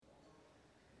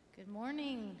Good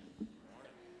morning.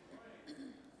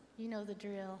 You know the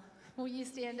drill. Will you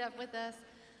stand up with us?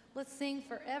 Let's sing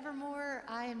Forevermore,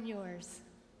 I Am Yours.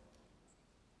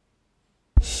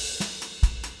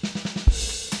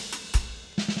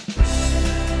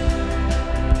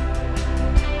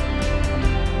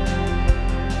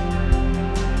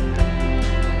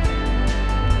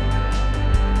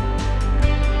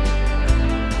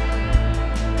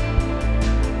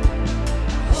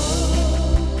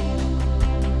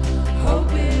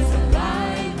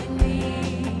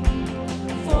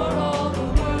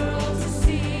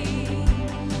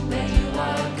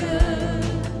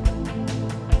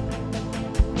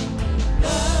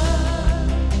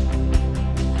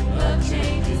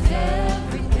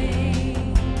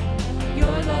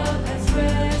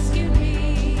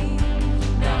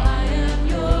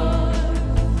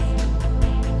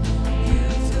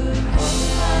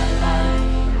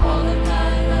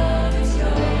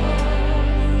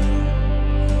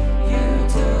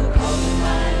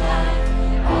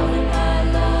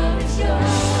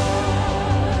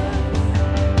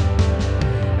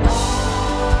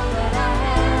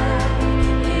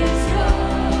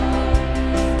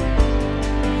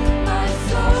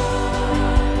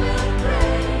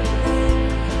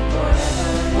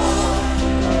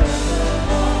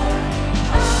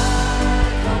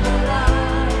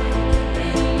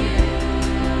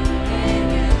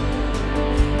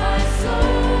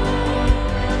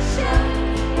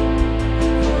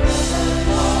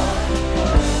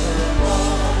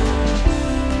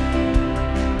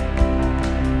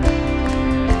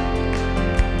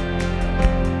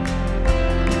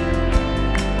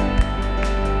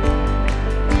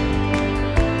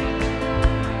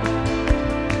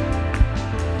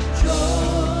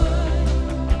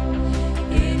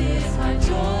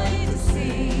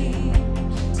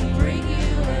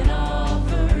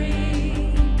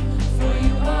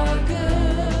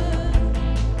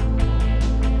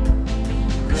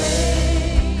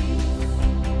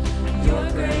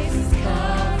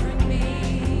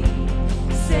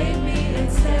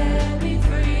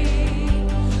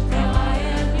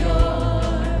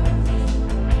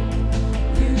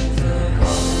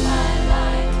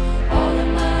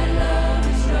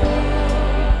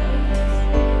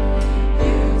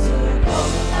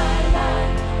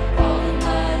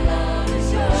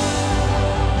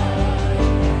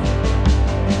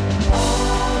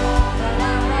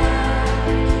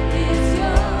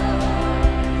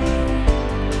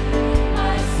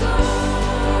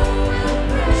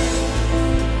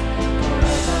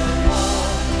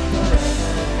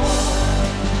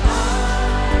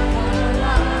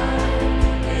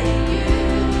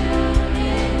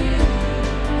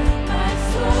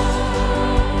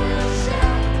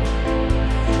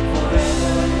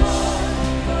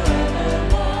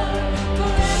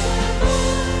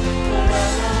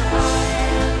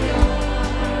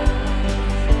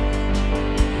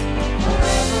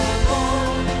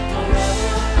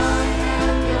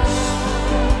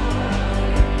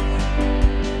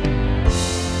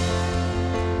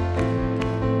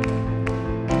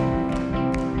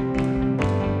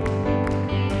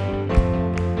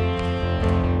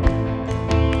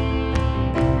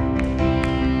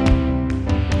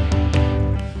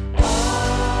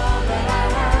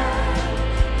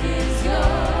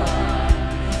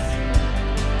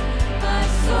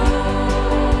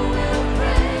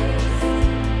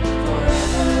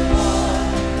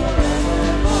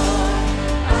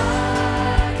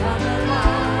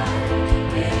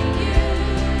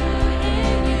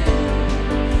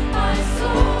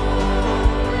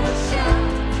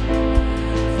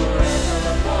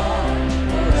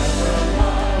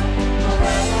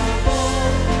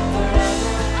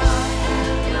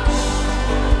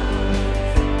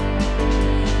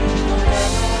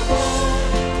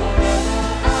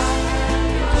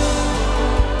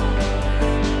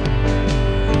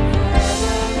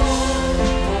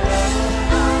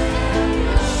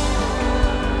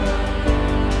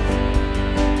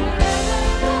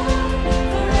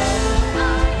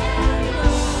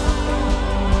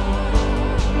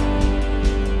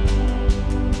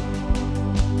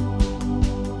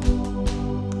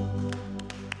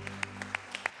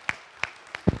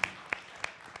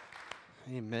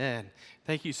 Amen.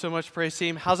 Thank you so much, praise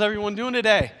team. How's everyone doing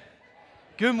today?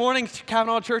 Good morning,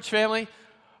 Cavanaugh Church family.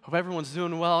 Hope everyone's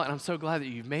doing well, and I'm so glad that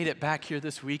you've made it back here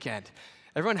this weekend.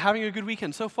 Everyone having a good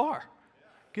weekend so far?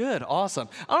 Good, awesome.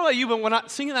 I don't know about you, but when I'm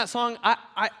singing that song,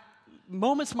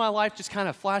 moments in my life just kind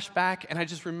of flash back, and I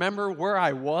just remember where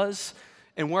I was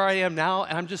and where I am now,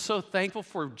 and I'm just so thankful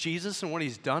for Jesus and what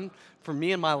he's done for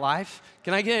me in my life.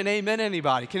 Can I get an amen,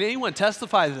 anybody? Can anyone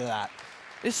testify to that?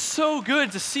 It's so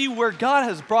good to see where God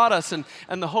has brought us and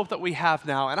the hope that we have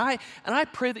now. And I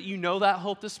pray that you know that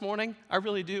hope this morning. I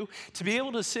really do. To be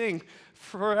able to sing,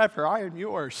 "Forever I am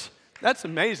yours." That's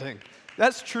amazing.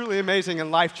 That's truly amazing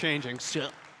and life-changing.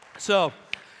 So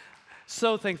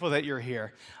thankful that you're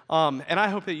here. And I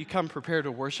hope that you come prepared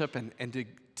to worship and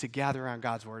to gather around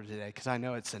God's word today, because I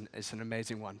know it's an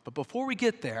amazing one. But before we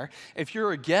get there, if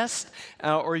you're a guest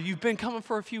or you've been coming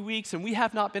for a few weeks and we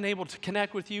have not been able to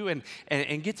connect with you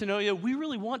and get to know you, we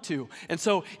really want to. And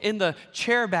so in the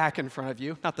chair back in front of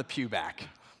you, not the pew back.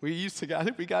 We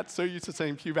got so used to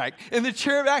saying pew back. In the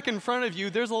chair back in front of you,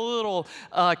 there's a little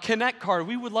connect card.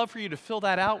 We would love for you to fill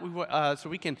that out so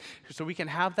we can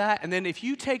have that. And then if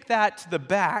you take that to the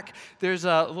back, there's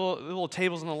little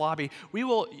tables in the lobby.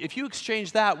 If you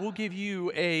exchange that, we'll give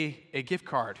you a gift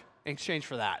card in exchange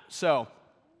for that. So,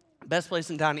 best place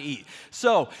in town to eat.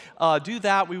 So do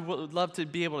that. We would love to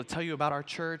be able to tell you about our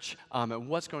church and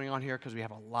what's going on here, because we have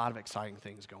a lot of exciting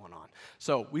things going on.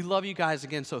 So we love you guys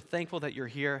again. So thankful that you're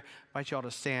here. I invite you all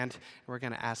to stand. And we're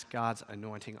going to ask God's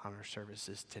anointing on our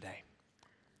services today.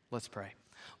 Let's pray.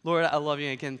 Lord, I love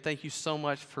you again. Thank you so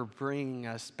much for bringing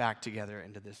us back together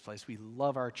into this place. We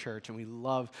love our church and we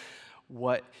love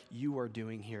what you are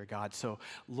doing here, God. So,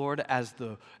 Lord, as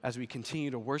we continue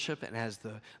to worship and as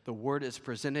the word is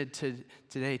presented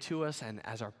today to us, and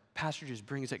as our pastor just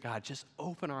brings it, God, just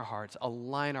open our hearts,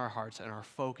 align our hearts and our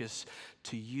focus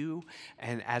to you.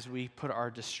 And as we put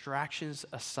our distractions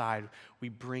aside, we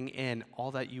bring in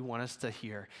all that you want us to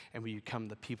hear, and we become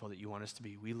the people that you want us to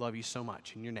be. We love you so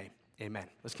much. In your name, amen.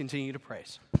 Let's continue to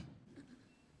praise.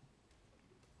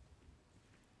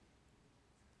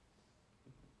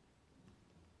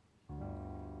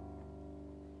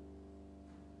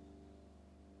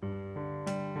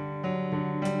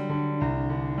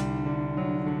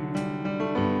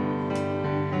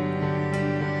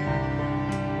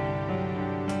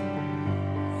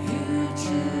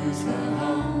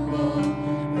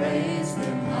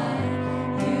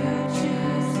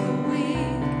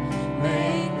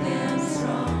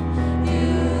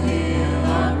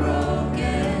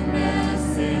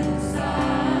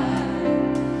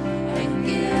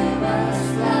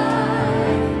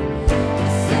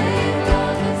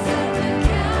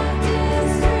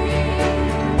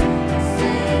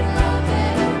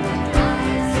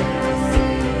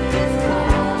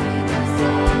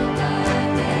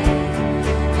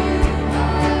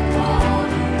 Call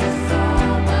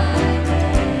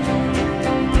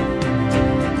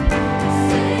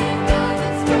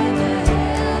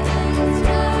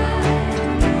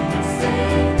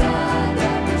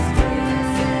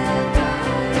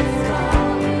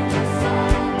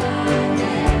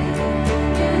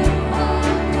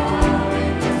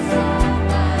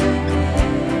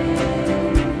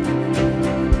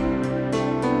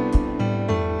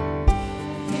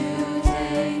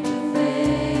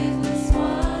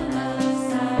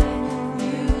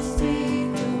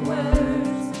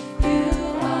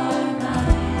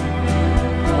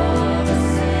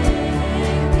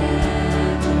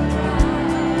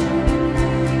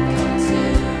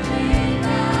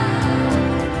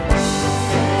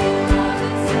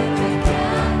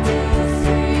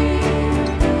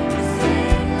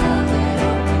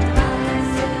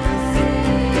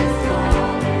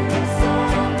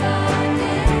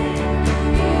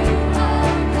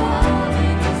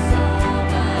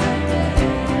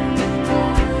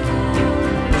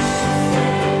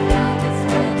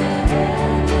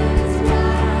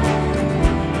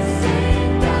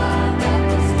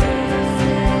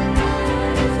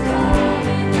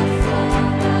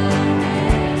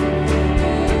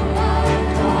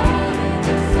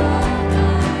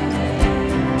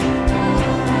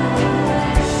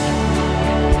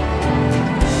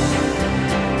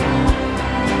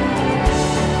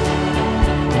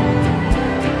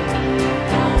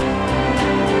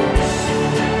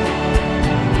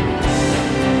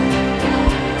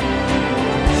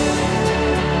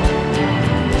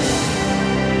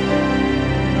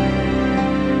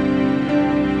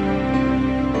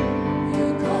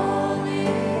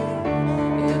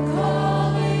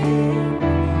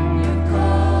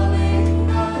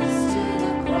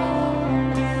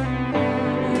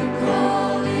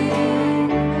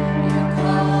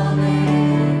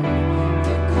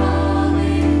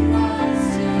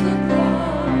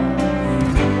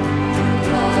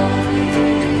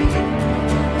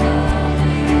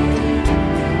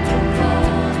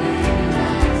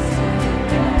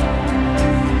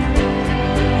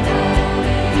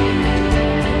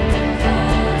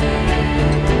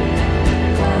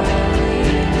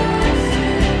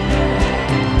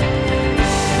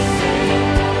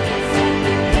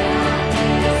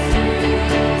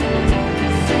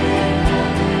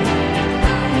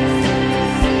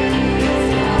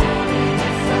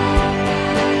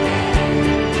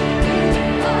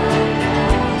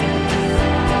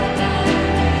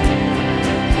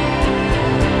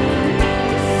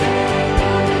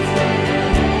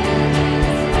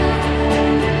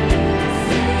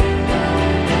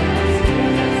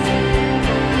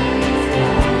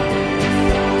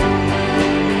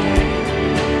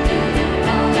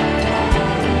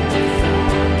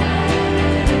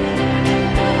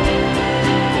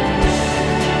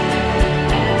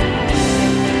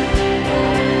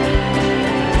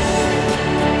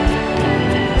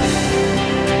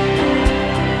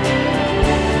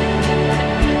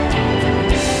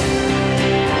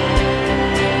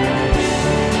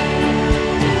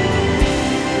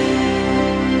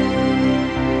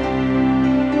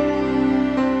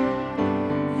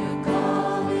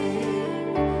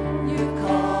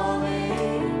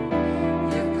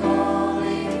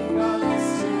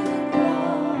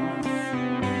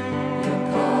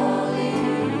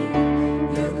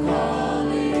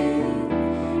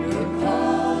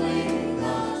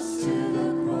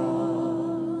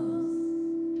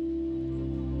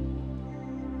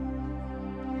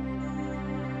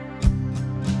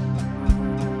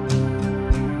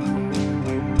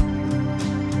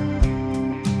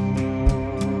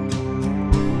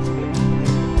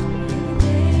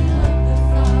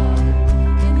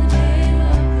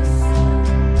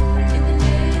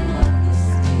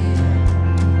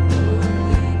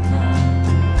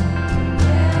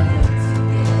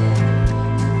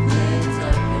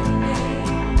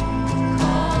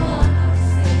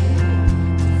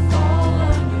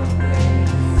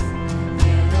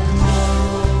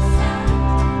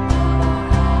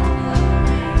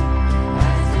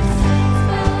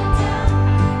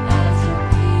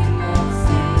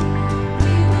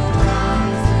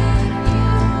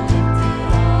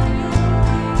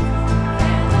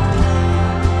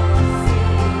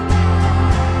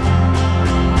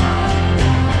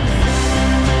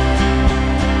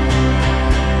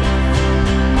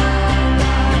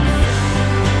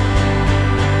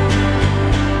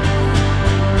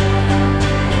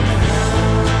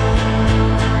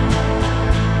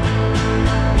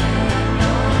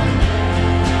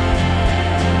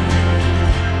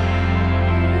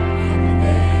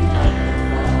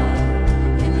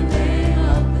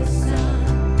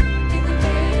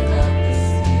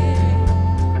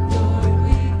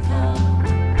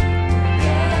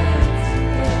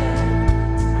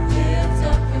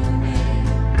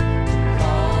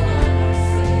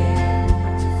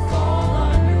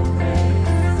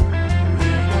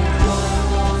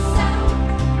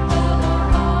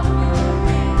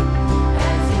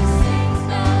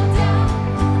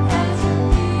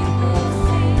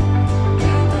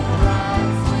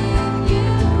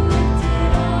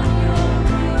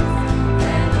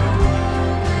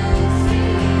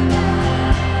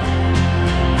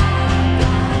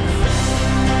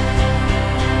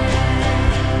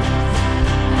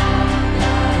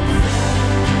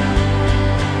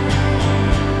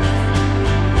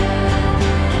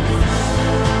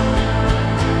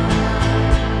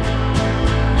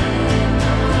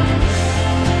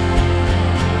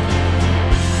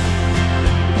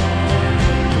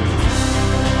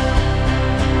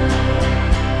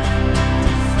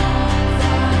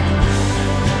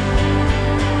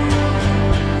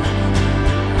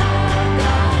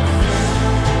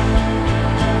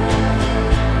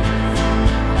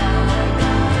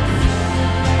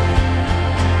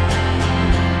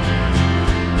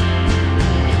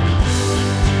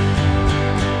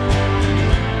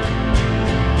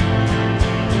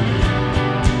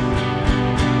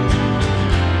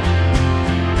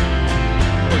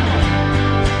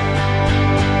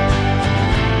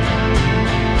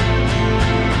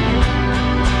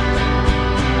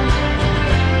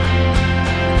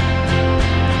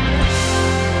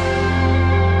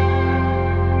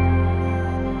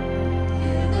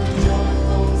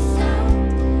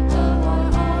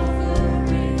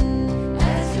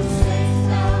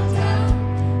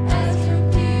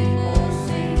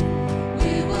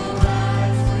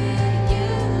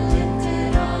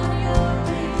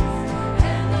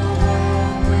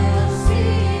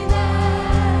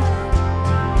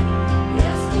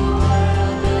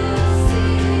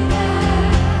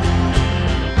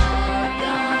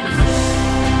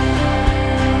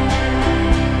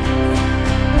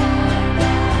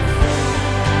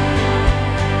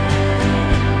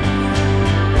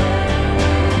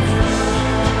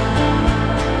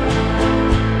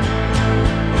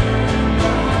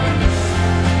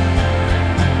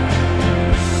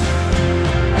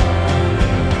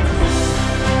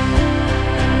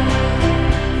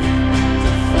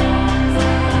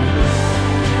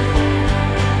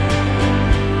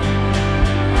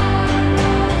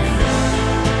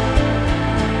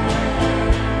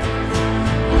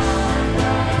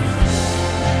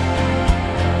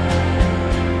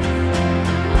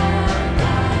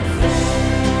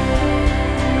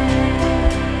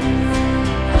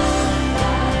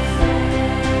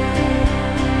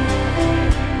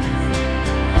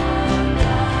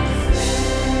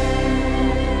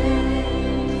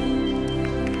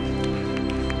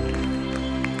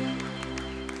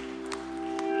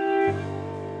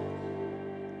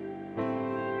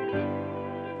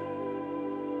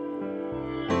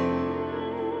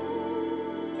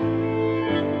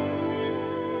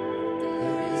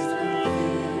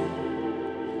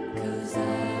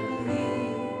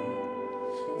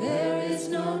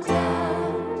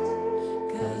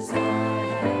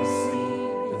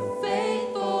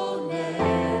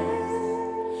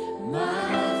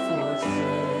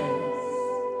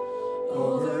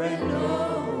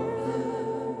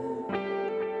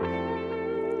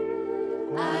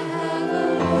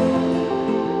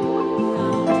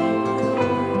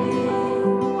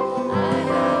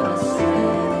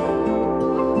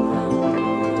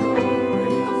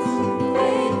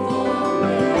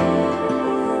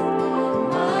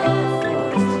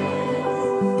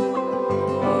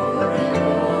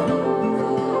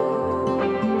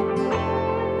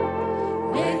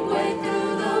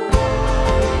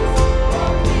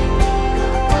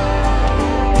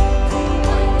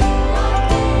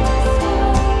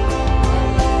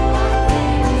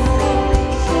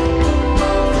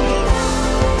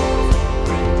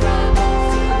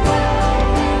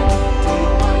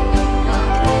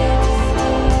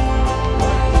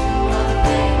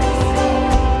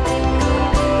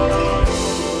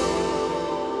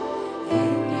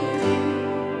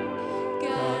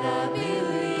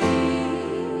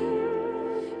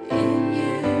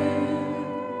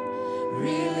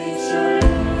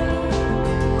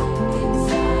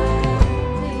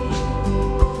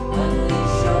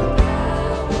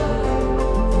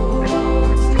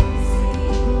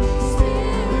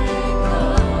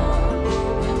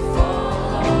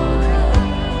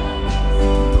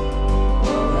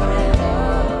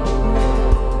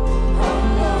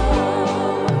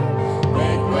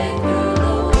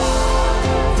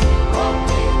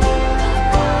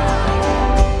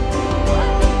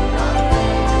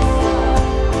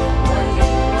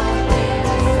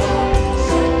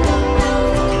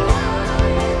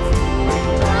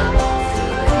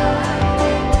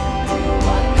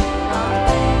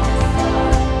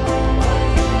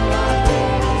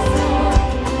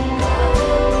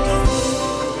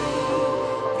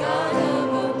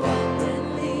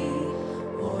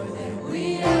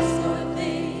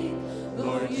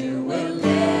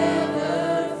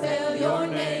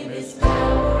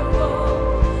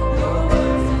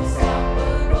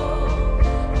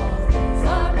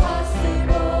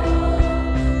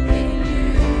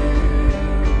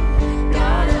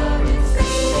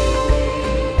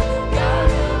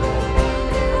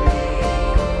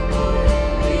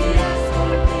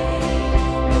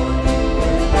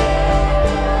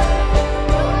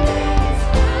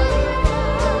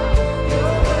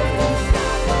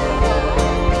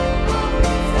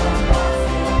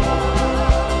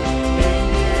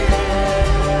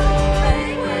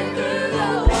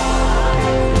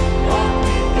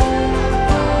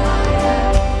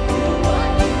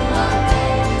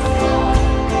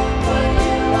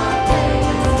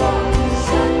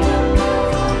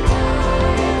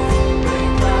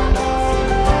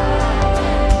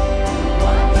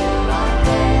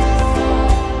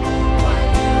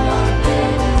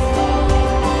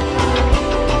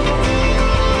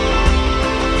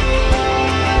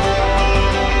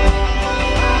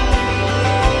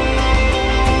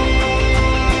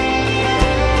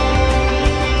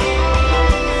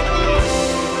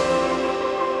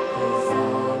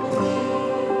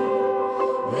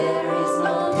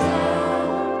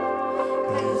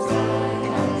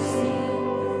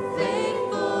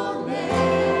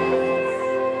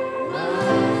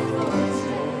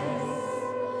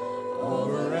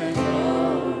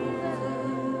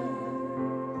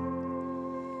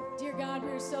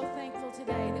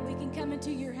today, that we can come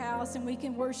into your house and we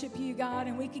can worship you, God,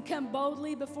 and we can come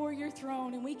boldly before your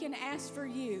throne and we can ask for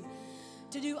you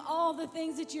to do all the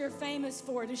things that you're famous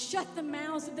for, to shut the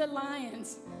mouths of the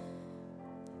lions.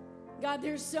 God,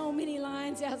 there's so many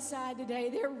lions outside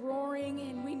today. They're roaring,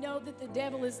 and we know that the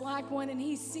devil is like one, and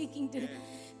he's seeking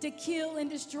to kill and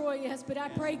destroy us. But I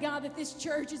pray, God, that this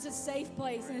church is a safe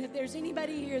place, and if there's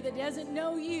anybody here that doesn't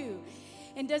know you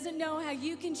and doesn't know how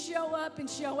you can show up and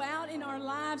show out in our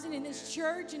lives and in this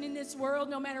church and in this world,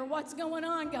 no matter what's going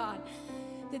on, God,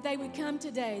 that they would come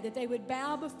today, that they would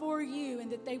bow before you,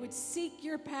 and that they would seek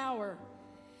your power,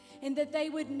 and that they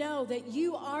would know that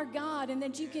you are God and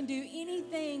that you can do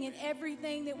anything and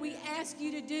everything that we ask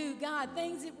you to do, God,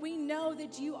 things that we know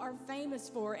that you are famous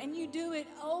for, and you do it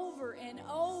over and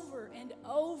over and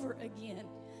over again.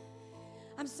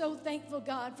 I'm so thankful,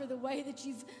 God, for the way that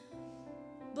you've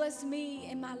blessed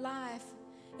me in my life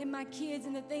and my kids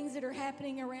and the things that are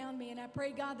happening around me. And I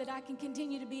pray, God, that I can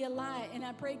continue to be a light. And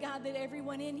I pray, God, that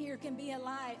everyone in here can be a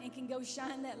light and can go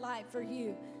shine that light for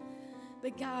you.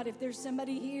 But God, if there's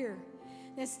somebody here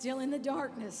that's still in the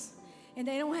darkness and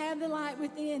they don't have the light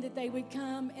within, that they would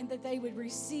come and that they would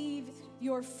receive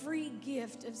your free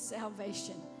gift of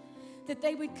salvation, that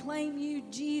they would claim you,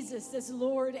 Jesus, as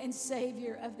Lord and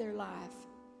Savior of their life.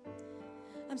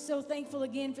 I'm so thankful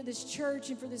again for this church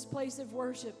and for this place of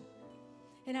worship.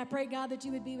 And I pray, God, that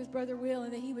you would be with Brother Will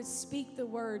and that he would speak the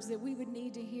words that we would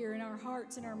need to hear, and our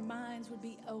hearts and our minds would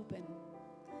be open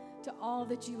to all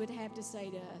that you would have to say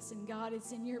to us. And God,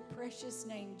 it's in your precious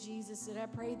name, Jesus, that I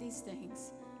pray these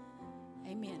things.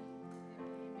 Amen.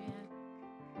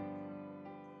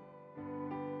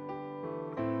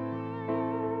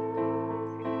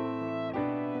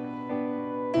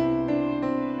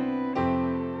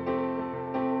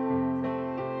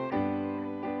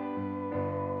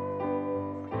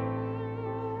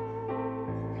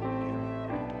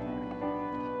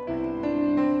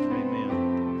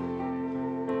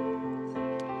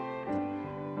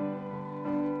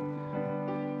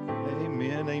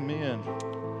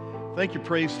 Thank you,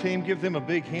 praise team. Give them a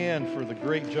big hand for the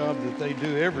great job that they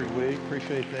do every week.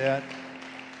 Appreciate that.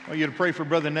 I want you to pray for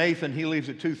Brother Nathan. He leaves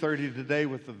at 2:30 today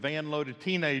with the van load of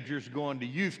teenagers going to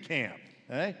youth camp.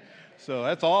 Okay? So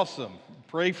that's awesome.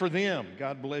 Pray for them.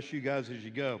 God bless you guys as you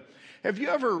go. Have you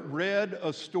ever read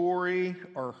a story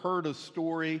or heard a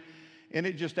story and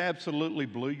it just absolutely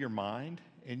blew your mind?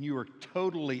 And you were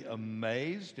totally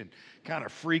amazed and kind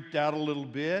of freaked out a little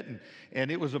bit. And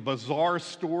it was a bizarre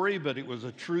story, but it was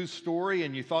a true story.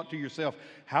 And you thought to yourself,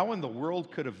 how in the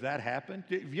world could have that happened?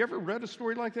 Have you ever read a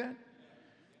story like that?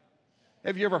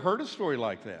 Have you ever heard a story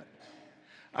like that?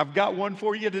 I've got one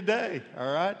for you today,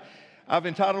 all right? I've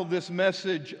entitled this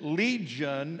message,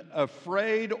 Legion,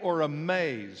 Afraid or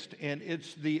Amazed. And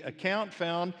it's the account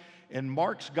found in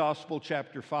Mark's Gospel,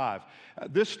 chapter 5.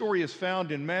 This story is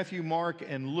found in Matthew, Mark,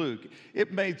 and Luke.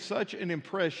 It made such an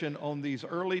impression on these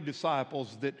early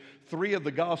disciples that 3 of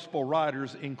the Gospel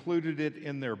writers included it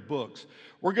in their books.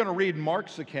 We're going to read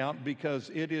Mark's account because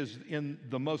it is in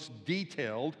the most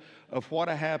detailed of what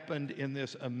happened in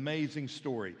this amazing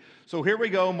story. So here we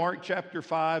go, Mark chapter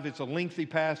 5. It's a lengthy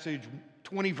passage,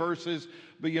 20 verses,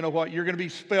 but you know what? You're going to be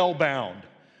spellbound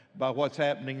by what's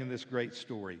happening in this great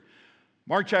story.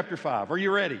 Mark chapter 5. Are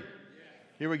you ready? Yes.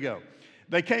 Here we go.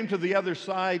 They came to the other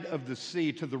side of the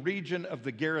sea, to the region of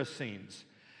the Gerasenes.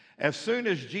 As soon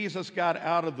as Jesus got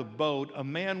out of the boat, a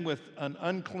man with an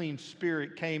unclean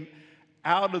spirit came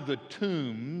out of the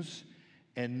tombs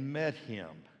and met him.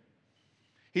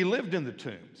 He lived in the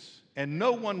tombs, and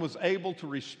no one was able to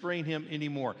restrain him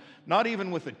anymore, not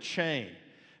even with a chain,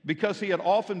 because he had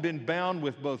often been bound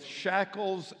with both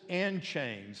shackles and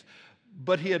chains.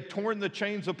 But he had torn the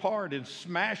chains apart and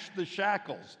smashed the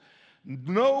shackles.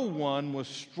 No one was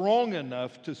strong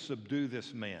enough to subdue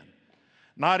this man.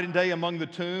 Night and day among the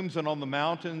tombs and on the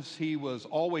mountains, he was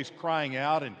always crying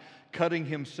out and cutting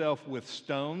himself with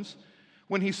stones.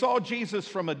 When he saw Jesus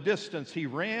from a distance, he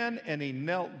ran and he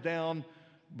knelt down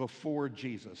before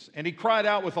Jesus. And he cried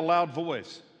out with a loud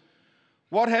voice,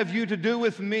 "What have you to do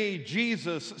with me,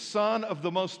 Jesus, Son of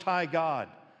the Most High God?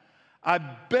 I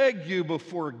beg you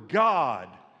before God,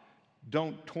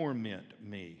 don't torment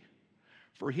me."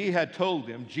 For he had told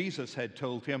him, Jesus had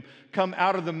told him, "Come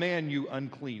out of the man, you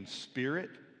unclean spirit."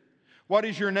 "What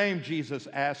is your name?" Jesus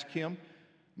asked him.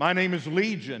 "My name is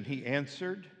Legion," he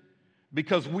answered,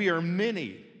 "because we are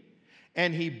many."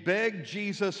 And he begged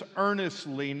Jesus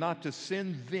earnestly not to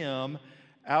send them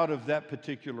out of that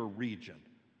particular region.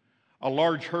 A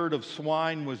large herd of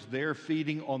swine was there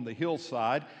feeding on the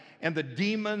hillside, and the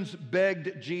demons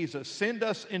begged Jesus, "Send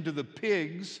us into the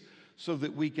pigs so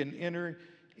that we can enter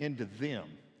into them."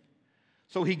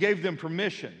 So he gave them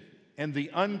permission, and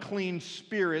the unclean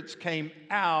spirits came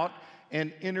out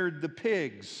and entered the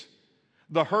pigs.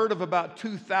 The herd of about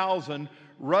 2,000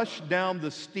 rushed down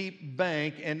the steep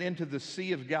bank and into the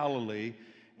Sea of Galilee,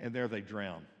 and there they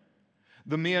drowned.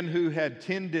 The men who had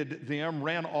tended them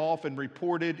ran off and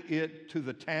reported it to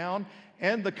the town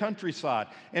and the countryside,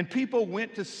 and people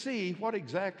went to see what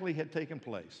exactly had taken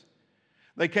place.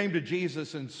 They came to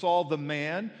Jesus and saw the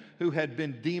man who had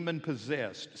been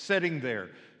demon-possessed sitting there,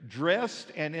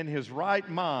 dressed and in his right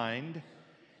mind,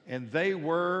 and they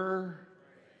were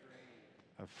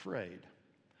afraid.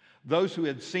 Those who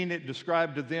had seen it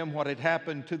described to them what had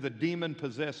happened to the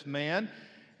demon-possessed man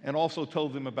and also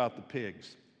told them about the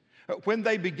pigs. When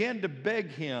they began to beg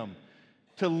him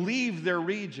to leave their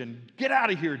region, "Get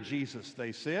out of here, Jesus,"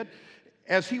 they said.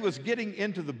 As he was getting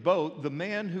into the boat, the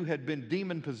man who had been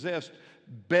demon-possessed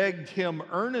begged him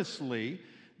earnestly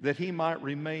that he might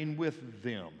remain with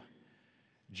them.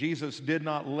 Jesus did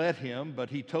not let him, but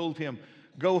he told him,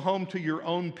 "Go home to your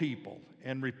own people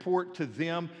and report to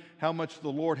them how much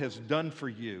the Lord has done for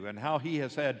you and how he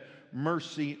has had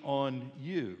mercy on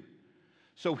you."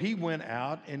 So he went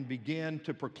out and began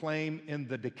to proclaim in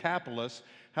the Decapolis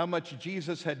how much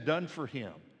Jesus had done for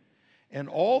him. And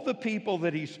all the people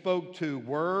that he spoke to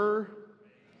were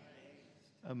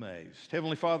amazed.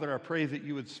 Heavenly Father, I pray that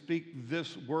you would speak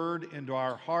this word into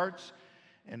our hearts.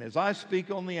 And as I speak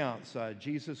on the outside,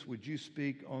 Jesus, would you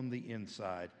speak on the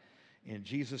inside? In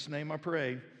Jesus' name I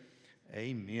pray.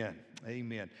 Amen.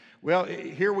 Amen. Well,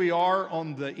 here we are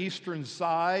on the eastern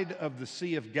side of the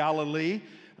Sea of Galilee,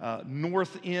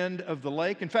 north end of the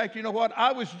lake. In fact, you know what?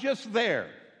 I was just there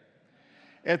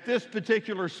at this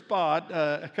particular spot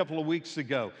a couple of weeks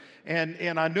ago.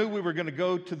 And I knew we were going to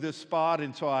go to this spot,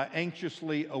 and so I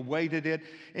anxiously awaited it.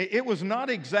 It was not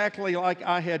exactly like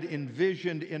I had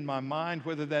envisioned in my mind,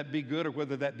 whether that be good or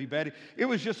whether that be bad. It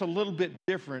was just a little bit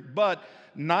different. But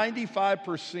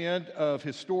 95% of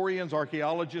historians,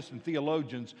 archaeologists, and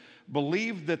theologians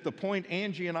believe that the point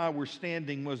Angie and I were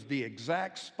standing was the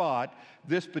exact spot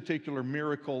this particular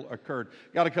miracle occurred.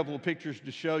 Got a couple of pictures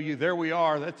to show you. There we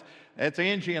are. That's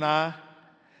Angie and I,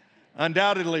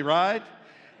 undoubtedly, right?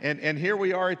 And here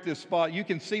we are at this spot. You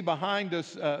can see behind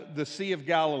us the Sea of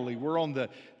Galilee. We're on the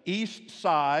east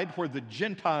side where the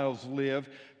Gentiles live,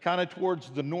 kind of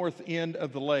towards the north end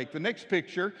of the lake. The next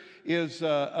picture is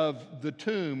of the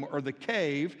tomb or the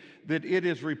cave that it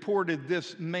is reported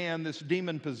this man, this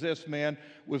demon-possessed man,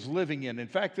 was living in. In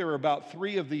fact, there are about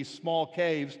 3 of these small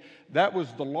caves. That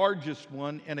was the largest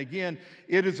one. And again,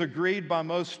 it is agreed by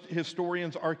most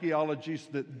historians, archaeologists,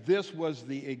 that this was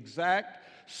the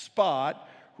exact spot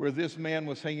where this man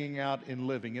was hanging out and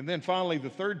living. And then finally,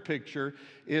 the third picture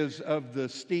is of the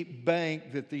steep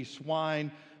bank that these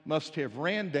swine must have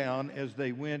ran down as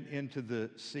they went into the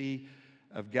Sea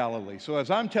of Galilee. So as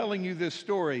I'm telling you this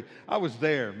story, I was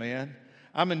there, man.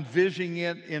 I'm envisioning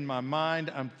it in my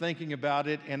mind. I'm thinking about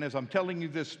it. And as I'm telling you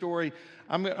this story,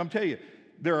 I'm telling you,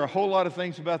 there are a whole lot of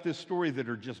things about this story that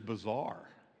are just bizarre,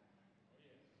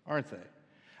 aren't they?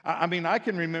 I mean, I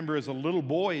can remember as a little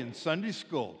boy in Sunday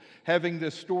school having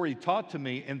this story taught to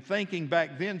me and thinking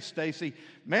back then, Stacy,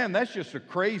 man, that's just a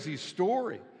crazy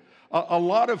story. A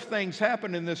lot of things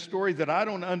happen in this story that I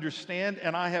don't understand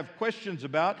and I have questions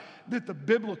about that the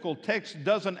biblical text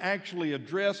doesn't actually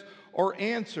address or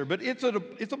answer. But it's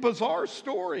a bizarre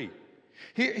story.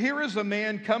 Here is a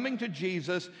man coming to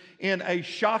Jesus in a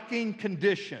shocking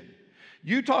condition.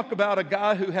 You talk about a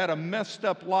guy who had a messed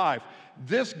up life.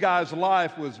 This guy's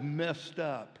life was messed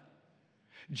up.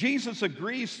 Jesus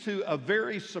agrees to a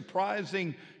very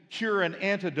surprising cure and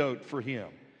antidote for him.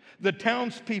 The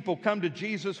townspeople come to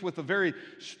Jesus with a very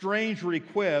strange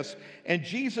request, and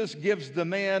Jesus gives the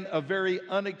man a very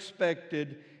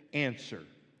unexpected answer.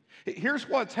 Here's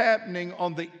what's happening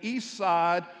on the east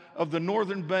side of the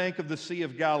northern bank of the Sea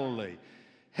of Galilee.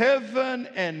 Heaven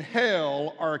and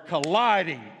hell are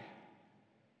colliding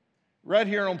right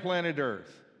here on planet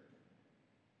Earth.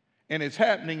 And it's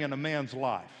happening in a man's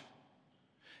life.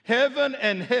 Heaven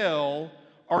and hell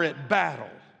are at battle.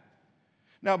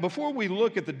 Now, before we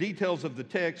look at the details of the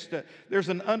text, there's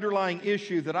an underlying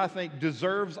issue that I think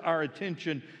deserves our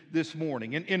attention this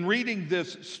morning. In reading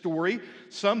this story,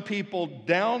 some people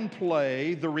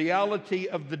downplay the reality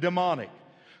of the demonic,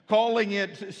 calling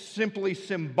it simply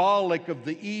symbolic of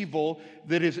the evil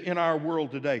that is in our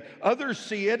world today. Others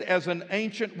see it as an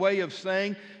ancient way of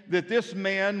saying that this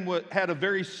man had a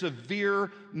very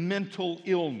severe mental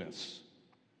illness.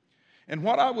 And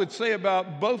what I would say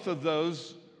about both of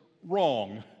those,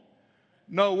 wrong.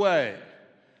 No way.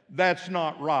 That's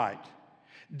not right.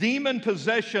 Demon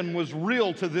possession was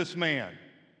real to this man.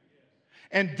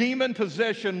 And demon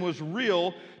possession was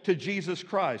real to Jesus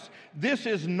Christ. This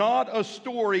is not a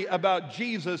story about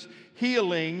Jesus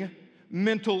healing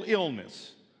mental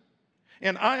illness.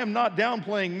 And I am not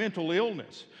downplaying mental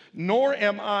illness, nor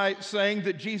am I saying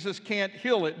that Jesus can't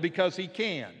heal it, because he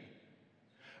can.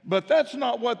 But that's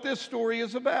not what this story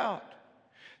is about.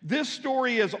 This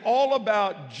story is all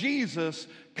about Jesus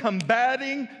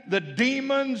combating the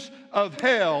demons of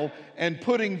hell and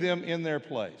putting them in their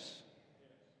place.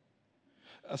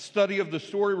 A study of the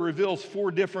story reveals 4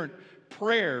 different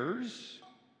prayers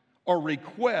or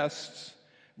requests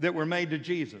that were made to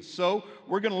Jesus. So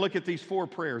we're going to look at these 4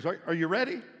 prayers. Are you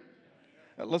ready?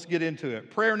 Let's get into it.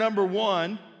 Prayer number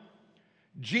 1,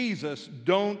 Jesus,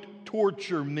 don't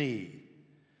torture me.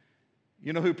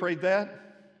 You know who prayed that?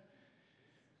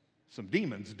 Some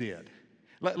demons did.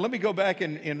 Let me go back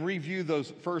and review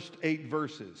those first 8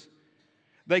 verses.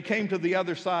 They came to the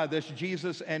other side, that's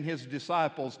Jesus and his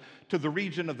disciples, to the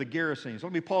region of the Gerasenes.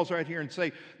 Let me pause right here and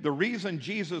say the reason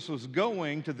Jesus was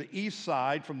going to the east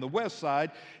side from the west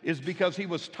side is because he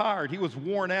was tired. He was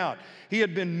worn out. He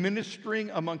had been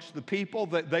ministering amongst the people,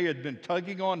 that they had been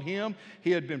tugging on him. He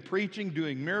had been preaching,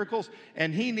 doing miracles,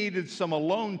 and he needed some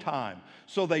alone time.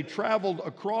 So they traveled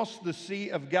across the Sea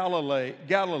of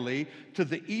Galilee to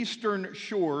the eastern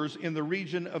shores in the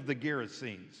region of the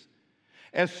Gerasenes.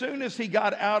 As soon as he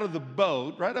got out of the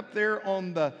boat, right up there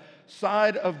on the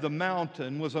side of the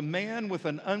mountain was a man with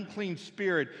an unclean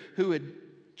spirit who had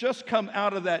just come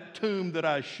out of that tomb that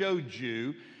I showed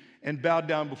you and bowed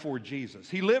down before Jesus.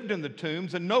 He lived in the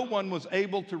tombs, and no one was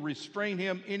able to restrain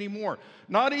him anymore,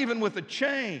 not even with a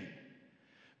chain,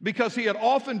 because he had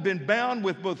often been bound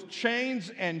with both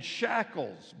chains and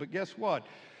shackles. But guess what?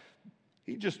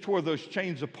 He just tore those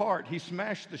chains apart. He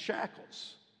smashed the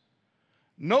shackles.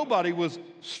 Nobody was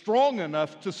strong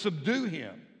enough to subdue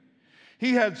him.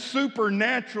 He had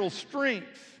supernatural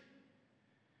strength.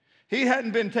 He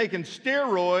hadn't been taking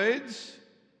steroids.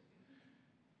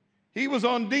 He was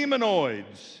on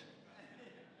demonoids.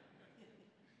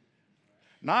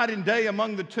 Night and day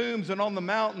among the tombs and on the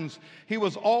mountains, he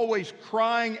was always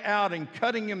crying out and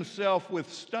cutting himself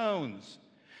with stones.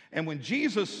 And when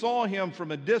Jesus saw him from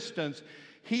a distance,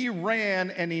 he ran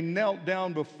and he knelt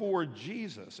down before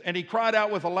Jesus. And he cried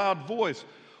out with a loud voice,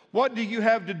 "What do you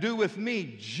have to do with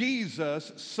me,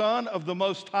 Jesus, Son of the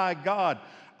Most High God?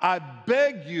 I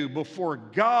beg you before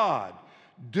God,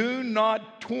 do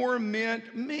not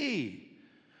torment me."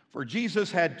 For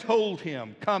Jesus had told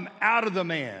him, "Come out of the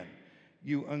man,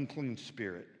 you unclean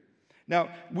spirit." Now,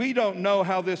 we don't know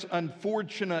how this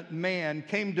unfortunate man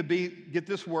came to be, get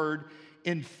this word,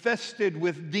 infested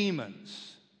with demons.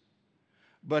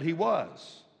 But he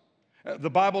was.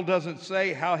 The Bible doesn't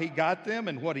say how he got them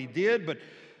and what he did, but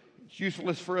it's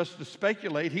useless for us to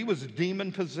speculate. He was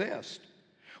demon possessed.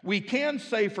 We can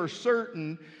say for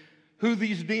certain who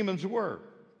these demons were.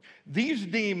 These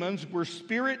demons were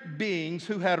spirit beings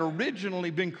who had originally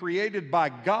been created by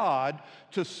God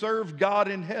to serve God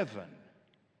in heaven.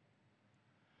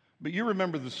 But you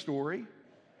remember the story.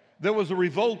 There was a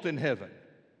revolt in heaven.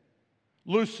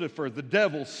 Lucifer, the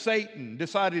devil, Satan,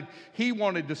 decided he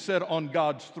wanted to sit on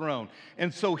God's throne.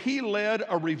 And so he led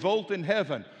a revolt in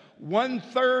heaven.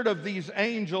 1/3 of these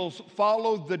angels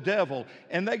followed the devil,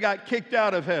 and they got kicked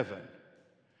out of heaven,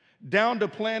 down to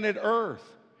planet Earth.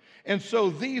 And so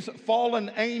these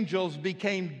fallen angels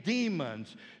became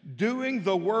demons, doing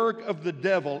the work of the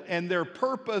devil, and their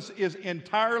purpose is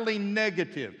entirely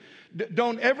negative.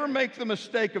 Don't ever make the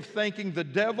mistake of thinking the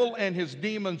devil and his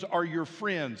demons are your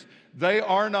friends. They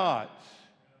are not.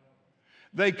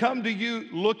 They come to you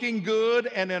looking good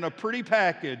and in a pretty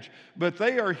package, but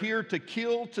they are here to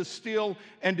kill, to steal,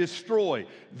 and destroy.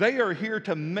 They are here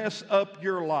to mess up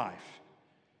your life.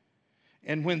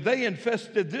 And when they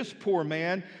infested this poor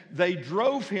man, they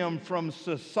drove him from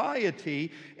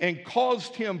society and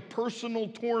caused him personal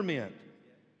torment.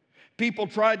 People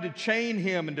tried to chain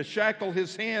him and to shackle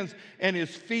his hands and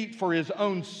his feet for his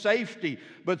own safety,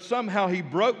 but somehow he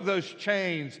broke those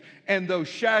chains and those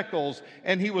shackles,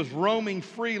 and he was roaming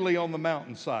freely on the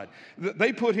mountainside.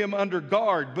 They put him under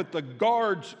guard, but the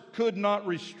guards could not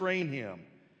restrain him.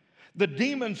 The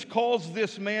demons caused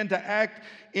this man to act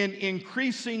in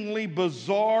increasingly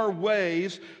bizarre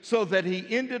ways so that he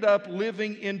ended up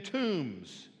living in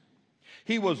tombs.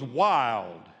 He was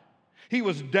wild. He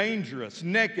was dangerous,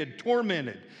 naked,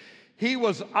 tormented. He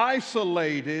was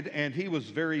isolated, and he was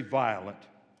very violent.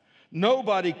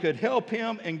 Nobody could help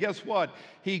him, and guess what?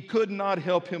 He could not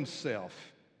help himself.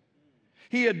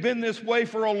 He had been this way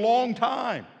for a long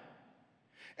time.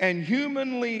 And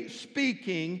humanly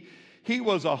speaking, he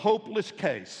was a hopeless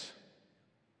case.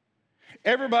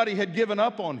 Everybody had given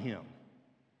up on him.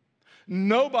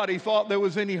 Nobody thought there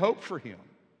was any hope for him.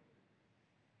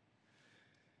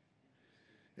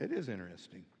 It is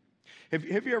interesting. Have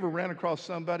you ever ran across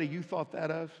somebody you thought that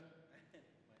of?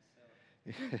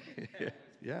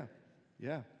 Yeah.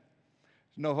 There's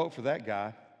no hope for that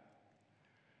guy.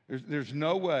 There's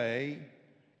no way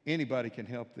anybody can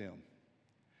help them.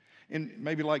 And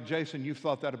maybe like Jason, you've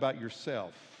thought that about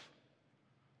yourself.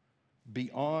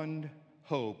 Beyond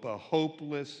hope, a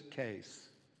hopeless case.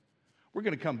 We're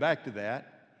going to come back to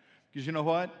that because you know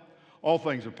what? All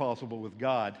things are possible with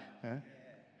God. Huh?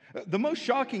 The most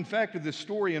shocking fact of this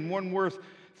story, and one worth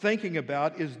thinking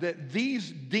about, is that these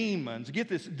demons, get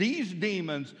this, these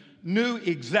demons knew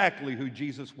exactly who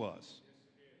Jesus was.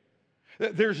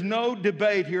 There's no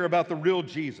debate here about the real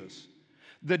Jesus.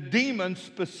 The demons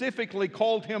specifically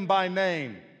called him by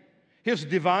name, his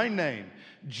divine name,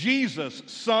 Jesus,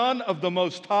 Son of the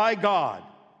Most High God.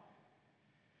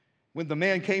 When the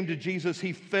man came to Jesus,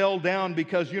 he fell down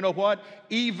because, you know what?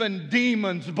 Even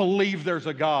demons believe there's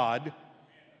a God.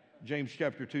 James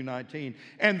chapter 2:19.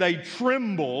 And they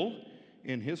tremble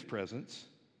in his presence.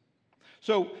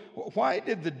 So why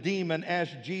did the demon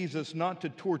ask Jesus not to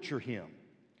torture him?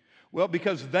 Well,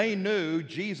 because they knew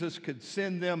Jesus could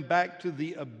send them back to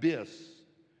the abyss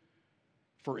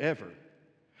forever.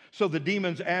 So the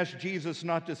demons asked Jesus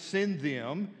not to send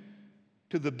them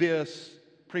to the abyss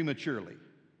prematurely.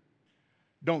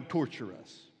 Don't torture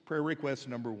us. Prayer request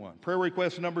number one. Prayer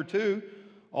request number two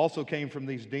also came from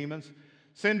these demons.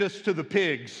 Send us to the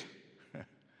pigs. I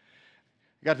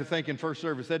got to think in first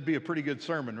service, that'd be a pretty good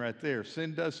sermon right there.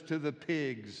 Send us to the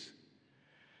pigs.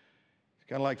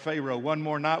 Kind of like Pharaoh, one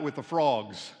more night with the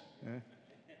frogs.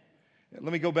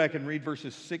 Let me go back and read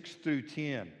verses 6 through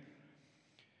 10.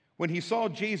 When he saw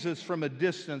Jesus from a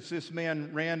distance, this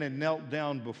man ran and knelt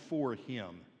down before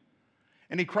him.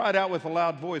 And he cried out with a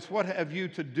loud voice, "What have you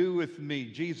to do with me,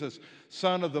 Jesus,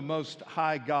 Son of the Most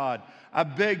High God? I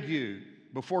beg you,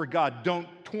 before God, don't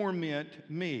torment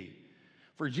me."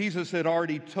 For Jesus had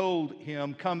already told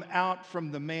him, "Come out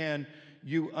from the man,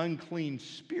 you unclean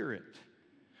spirit."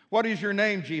 "What is your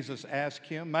name?" Jesus asked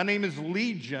him. "My name is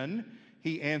Legion,"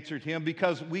 he answered him,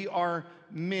 "because we are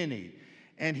many."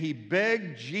 And he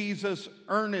begged Jesus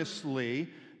earnestly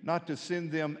not to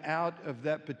send them out of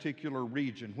that particular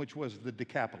region, which was the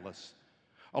Decapolis.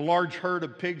 A large herd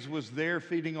of pigs was there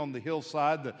feeding on the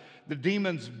hillside. The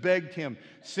demons begged him,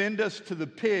 "Send us to the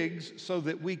pigs so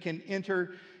that we can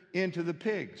enter into the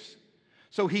pigs."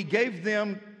 So he gave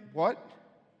them what?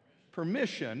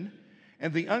 Permission.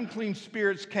 And the unclean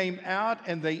spirits came out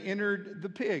and they entered the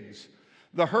pigs.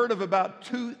 The herd of about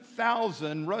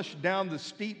 2,000 rushed down the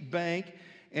steep bank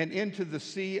and into the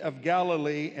Sea of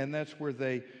Galilee, and that's where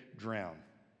they drowned.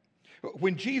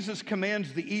 When Jesus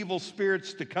commands the evil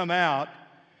spirits to come out,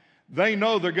 they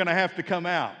know they're going to have to come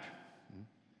out.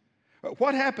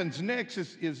 What happens next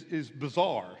is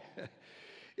bizarre.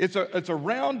 It's a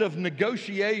round of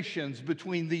negotiations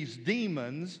between these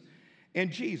demons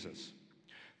and Jesus.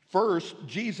 First,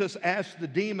 Jesus asks the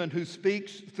demon who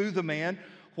speaks through the man,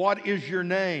 "What is your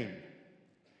name?"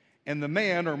 And the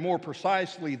man, or more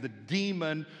precisely, the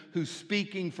demon who's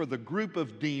speaking for the group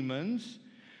of demons,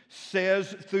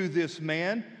 says through this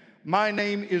man, "My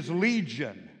name is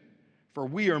Legion, for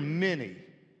we are many."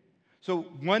 So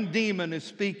one demon is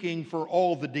speaking for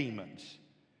all the demons.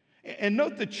 And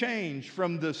note the change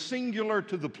from the singular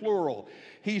to the plural.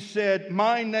 He said,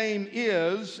 "My name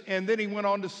is," and then he went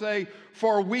on to say,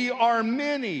 "For we are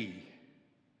many."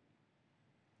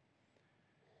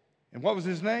 And what was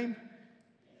his name?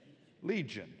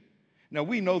 Legion. Now,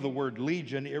 we know the word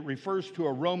legion. It refers to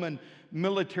a Roman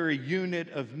military unit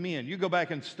of men. You go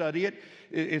back and study it.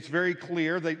 It's very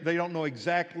clear. They don't know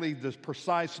exactly the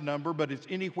precise number, but it's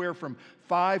anywhere from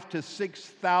 5,000 to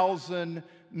 6,000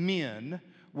 men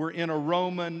were in a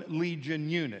Roman legion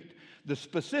unit. The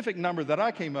specific number that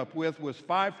I came up with was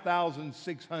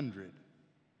 5,600.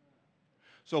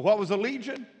 So what was a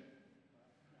legion?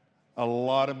 A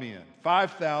lot of men.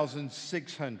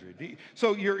 5,600.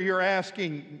 So you're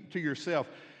asking to yourself,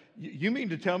 you mean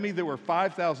to tell me there were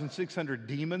 5,600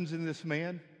 demons in this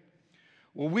man?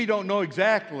 Well, we don't know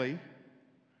exactly.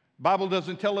 Bible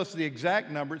doesn't tell us the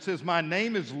exact number. It says, "My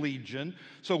name is Legion."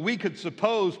 So we could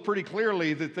suppose pretty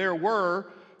clearly that there were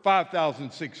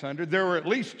 5,600. There were at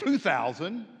least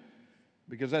 2,000,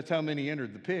 because that's how many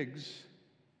entered the pigs.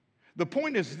 The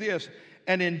point is this: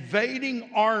 an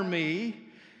invading army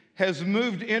has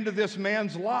moved into this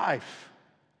man's life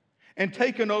and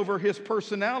taken over his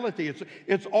personality.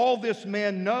 It's all this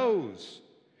man knows.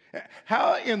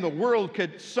 How in the world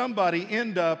could somebody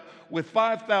end up with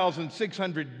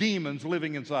 5,600 demons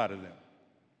living inside of them?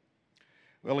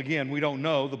 Well, again, we don't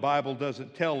know. The Bible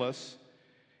doesn't tell us.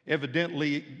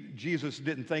 Evidently, Jesus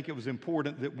didn't think it was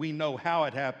important that we know how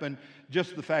it happened,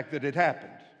 just the fact that it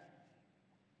happened.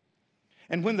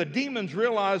 And when the demons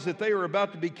realized that they were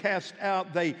about to be cast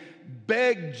out, they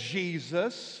begged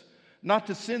Jesus not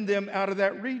to send them out of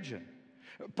that region.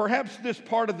 Perhaps this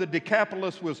part of the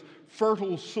Decapolis was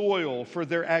fertile soil for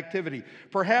their activity.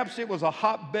 Perhaps it was a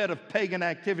hotbed of pagan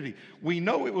activity. We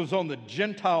know it was on the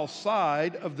Gentile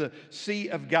side of the Sea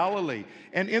of Galilee.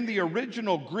 And in the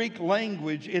original Greek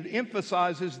language, it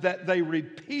emphasizes that they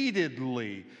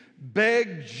repeatedly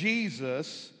begged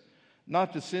Jesus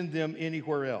not to send them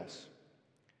anywhere else.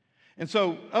 And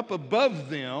so up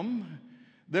above them,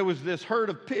 there was this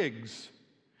herd of pigs.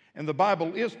 And the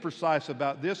Bible is precise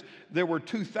about this. There were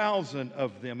 2,000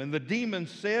 of them. And the demons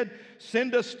said,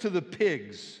 "Send us to the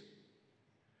pigs."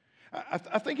 I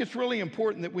think it's really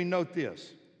important that we note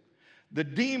this. The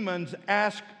demons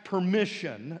asked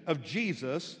permission of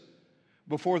Jesus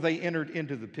before they entered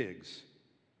into the pigs.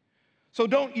 So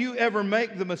don't you ever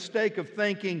make the mistake of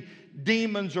thinking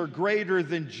demons are greater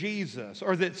than Jesus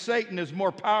or that Satan is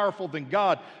more powerful than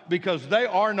God, because they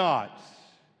are not.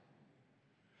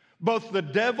 Both the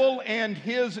devil and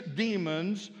his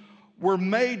demons were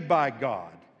made by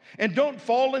God. And don't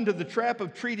fall into the trap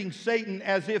of treating Satan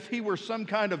as if he were some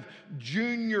kind of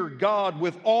junior God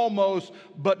with almost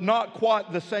but not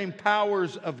quite the same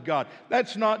powers of God.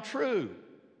 That's not true.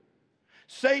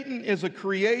 Satan is a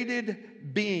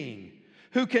created being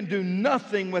who can do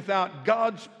nothing without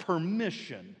God's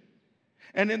permission.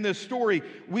 And in this story,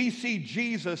 we see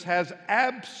Jesus has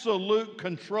absolute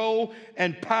control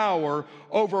and power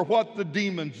over what the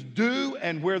demons do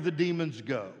and where the demons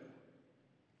go.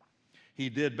 He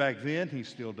did back then, he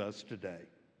still does today.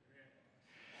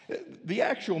 The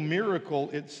actual miracle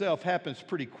itself happens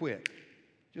pretty quick,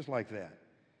 just like that.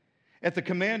 At the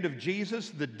command of Jesus,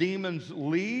 the demons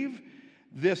leave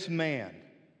this man.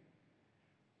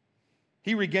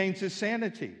 He regains his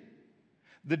sanity.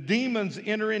 The demons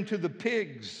enter into the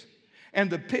pigs, and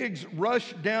the pigs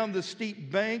rush down the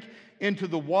steep bank into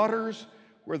the waters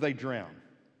where they drown.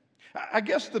 I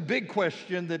guess the big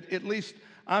question that at least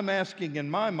I'm asking in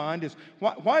my mind is,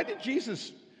 why did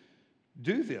Jesus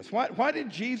do this? Why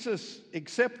did Jesus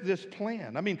accept this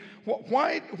plan? I mean,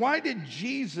 why did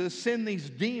Jesus send these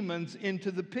demons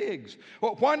into the pigs?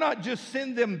 Why not just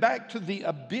send them back to the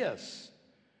abyss?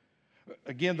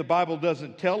 Again, the Bible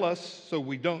doesn't tell us, so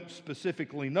we don't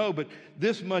specifically know, but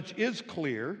this much is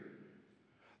clear.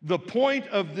 The point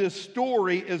of this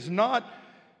story is not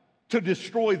to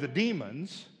destroy the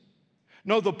demons.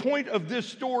 No, the point of this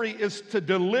story is to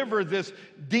deliver this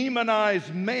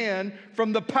demonized man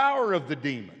from the power of the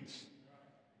demons.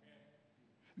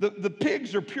 The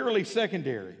pigs are purely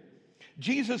secondary.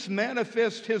 Jesus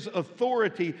manifests his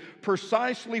authority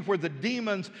precisely where the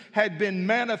demons had been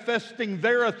manifesting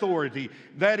their authority,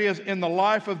 that is, in the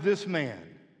life of this man.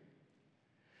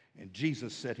 And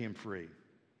Jesus set him free.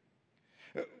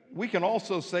 We can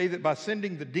also say that by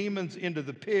sending the demons into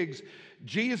the pigs,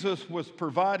 Jesus was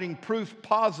providing proof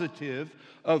positive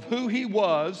of who he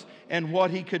was and what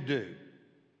he could do.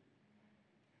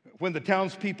 When the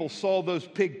townspeople saw those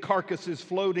pig carcasses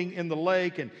floating in the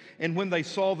lake, and when they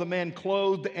saw the man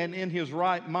clothed and in his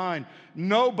right mind,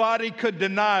 nobody could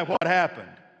deny what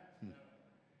happened.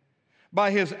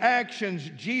 By his actions,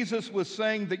 Jesus was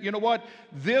saying that, you know what?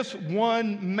 This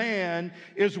one man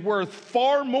is worth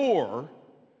far more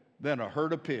than a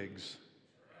herd of pigs.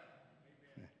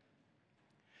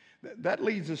 That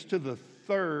leads us to the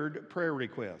third prayer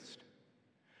request.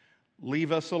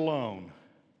 Leave us alone.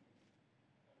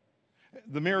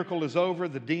 The miracle is over.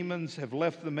 The demons have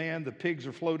left the man. The pigs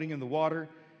are floating in the water,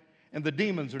 and the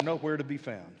demons are nowhere to be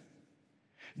found.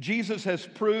 Jesus has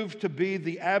proved to be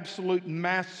the absolute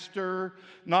master,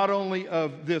 not only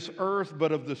of this earth,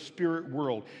 but of the spirit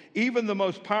world. Even the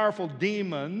most powerful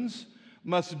demons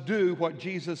must do what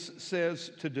Jesus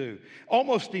says to do.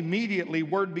 Almost immediately,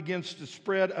 word begins to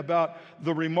spread about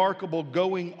the remarkable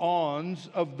going-ons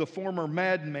of the former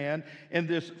madman and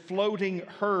this floating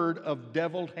herd of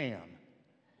deviled ham.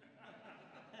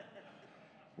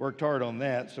 Worked hard on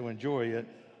that, so enjoy it.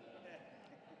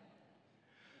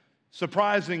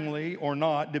 Surprisingly or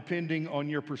not, depending on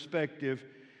your perspective,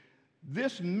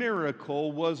 this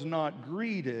miracle was not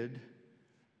greeted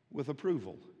with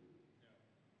approval.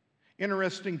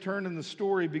 Interesting turn in the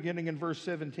story beginning in verse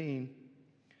 17.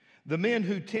 The men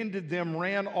who tended them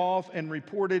ran off and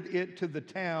reported it to the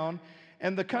town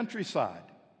and the countryside.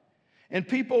 And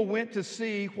people went to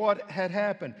see what had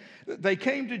happened. They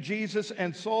came to Jesus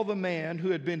and saw the man who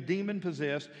had been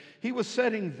demon-possessed. He was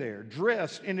sitting there,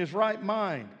 dressed in his right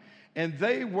mind, and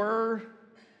they were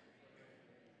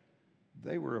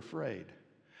They were afraid.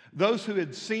 Those who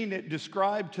had seen it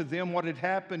described to them what had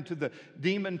happened to the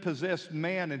demon-possessed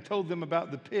man and told them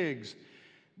about the pigs.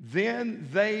 Then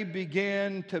they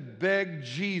began to beg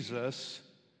Jesus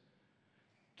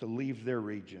to leave their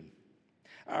region.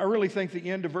 I really think the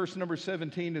end of verse number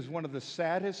 17 is one of the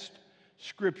saddest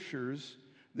scriptures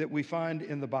that we find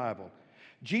in the Bible.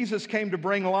 Jesus came to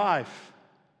bring life,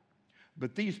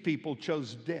 but these people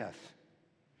chose death.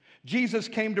 Jesus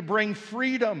came to bring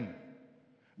freedom,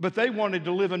 but they wanted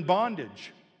to live in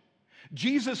bondage.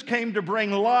 Jesus came to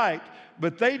bring light,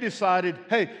 but they decided,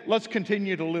 hey, let's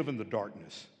continue to live in the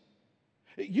darkness.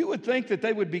 You would think that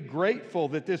they would be grateful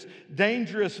that this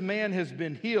dangerous man has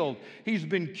been healed. He's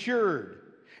been cured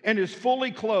and is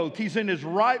fully clothed. He's in his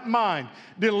right mind,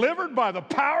 delivered by the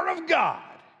power of God.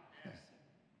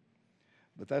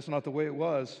 But that's not the way it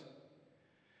was.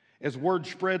 As word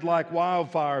spread like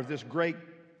wildfire, this great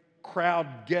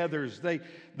crowd gathers.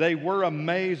 They were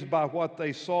amazed by what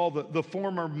they saw. The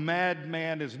former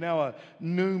madman is now a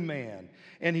new man.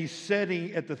 And he's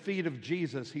sitting at the feet of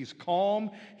Jesus. He's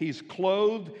calm, he's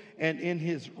clothed, and in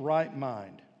his right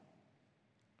mind.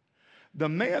 The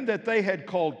man that they had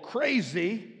called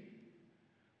crazy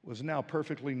was now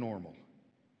perfectly normal.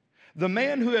 The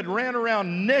man who had ran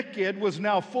around naked was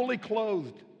now fully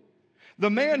clothed. The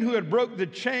man who had broke the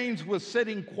chains was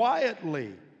sitting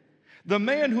quietly. The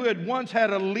man who had once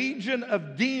had a legion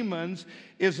of demons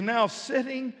is now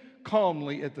sitting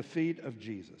calmly at the feet of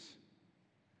Jesus.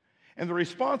 And the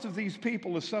response of these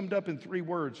people is summed up in 3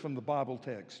 words from the Bible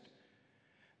text.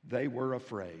 They were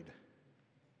afraid.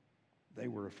 They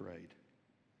were afraid.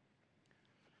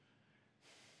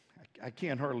 I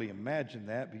can't hardly imagine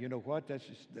that, but you know what? That's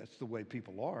the way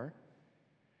people are.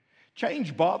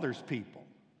 Change bothers people.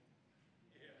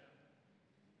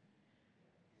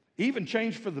 Even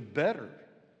change for the better.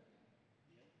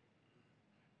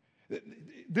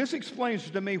 This explains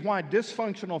to me why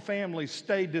dysfunctional families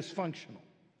stay dysfunctional.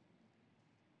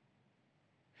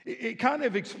 It kind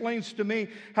of explains to me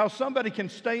how somebody can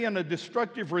stay in a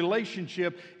destructive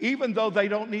relationship even though they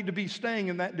don't need to be staying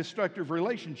in that destructive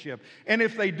relationship. And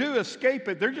if they do escape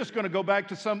it, they're just going to go back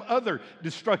to some other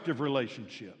destructive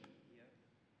relationship.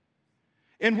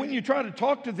 And when you try to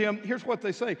talk to them, here's what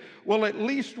they say. Well, at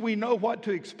least we know what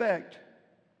to expect.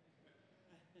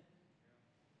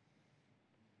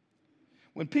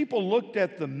 When people looked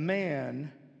at the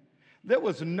man, there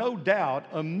was no doubt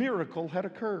a miracle had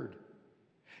occurred.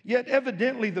 Yet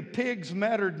evidently the pigs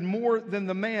mattered more than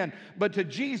the man. But to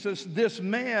Jesus, this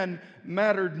man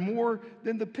mattered more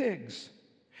than the pigs.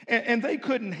 And they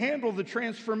couldn't handle the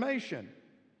transformation.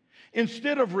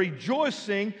 Instead of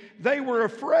rejoicing, they were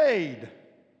afraid.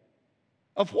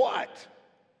 Of what?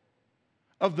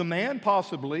 Of the man,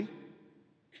 possibly.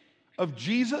 Of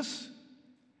Jesus?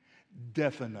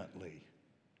 Definitely.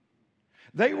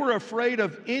 They were afraid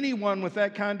of anyone with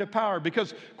that kind of power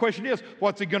because the question is,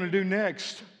 what's he going to do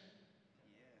next?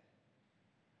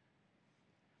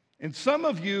 And some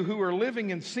of you who are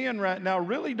living in sin right now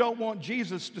really don't want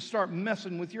Jesus to start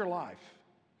messing with your life.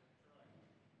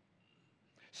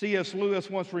 C.S. Lewis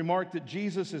once remarked that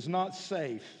Jesus is not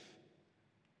safe.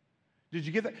 Did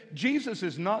you get that? Jesus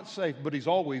is not safe, but he's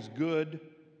always good.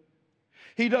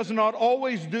 He does not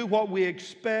always do what we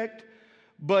expect,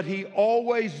 but he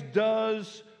always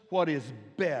does what is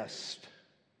best.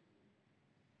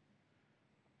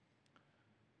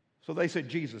 So they said,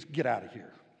 Jesus, get out of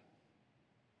here.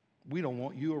 We don't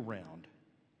want you around.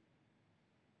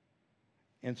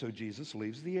 And so Jesus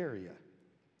leaves the area.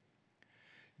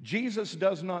 Jesus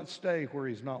does not stay where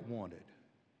he's not wanted.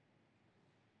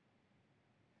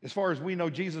 As far as we know,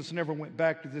 Jesus never went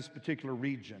back to this particular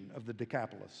region of the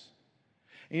Decapolis.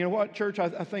 And you know what, church? I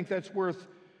think that's worth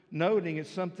noting. It's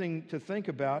something to think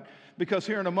about because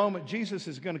here in a moment, Jesus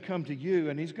is going to come to you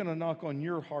and he's going to knock on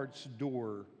your heart's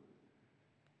door.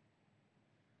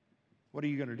 What are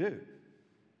you going to do?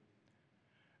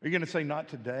 Are you going to say, not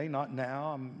today, not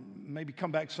now, maybe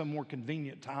come back some more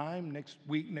convenient time, next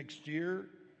week, next year,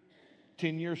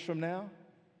 10 years from now?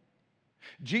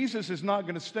 Jesus is not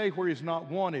going to stay where he's not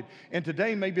wanted. And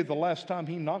today may be the last time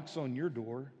he knocks on your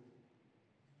door.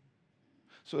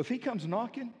 So if he comes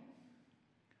knocking,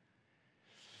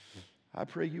 I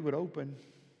pray you would open.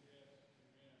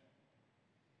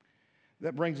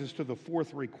 That brings us to the 4th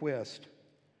request.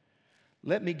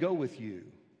 Let me go with you.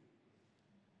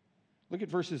 Look at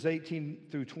verses 18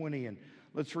 through 20 and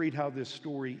let's read how this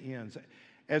story ends.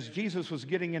 As Jesus was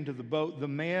getting into the boat, the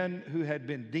man who had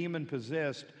been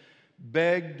demon-possessed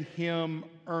begged him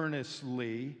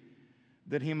earnestly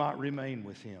that he might remain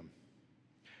with him.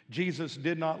 Jesus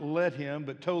did not let him,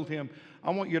 but told him, I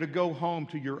want you to go home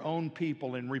to your own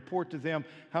people and report to them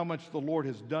how much the Lord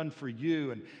has done for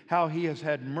you and how he has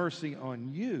had mercy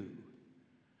on you.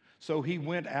 So he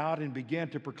went out and began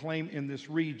to proclaim in this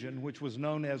region, which was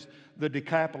known as the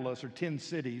Decapolis, or 10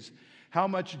 cities, how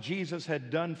much Jesus had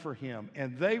done for him.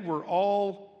 And they were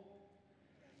all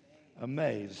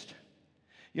amazed.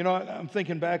 You know, I'm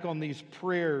thinking back on these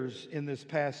prayers in this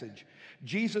passage.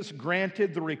 Jesus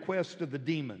granted the request of the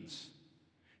demons.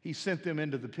 He sent them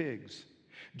into the pigs.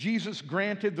 Jesus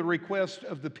granted the request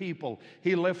of the people.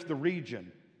 He left the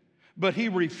region. But he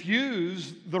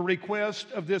refused the request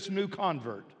of this new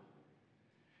convert.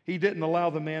 He didn't allow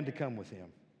the man to come with him.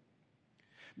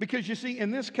 Because you see, in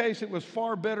this case, it was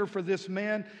far better for this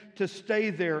man to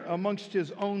stay there amongst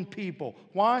his own people.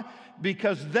 Why?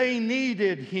 Because they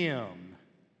needed him.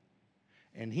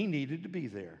 And he needed to be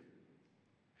there.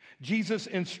 Jesus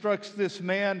instructs this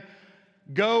man,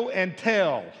 go and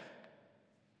tell.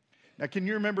 Now, can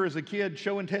you remember as a kid,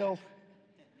 show and tell?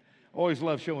 Always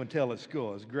loved show and tell at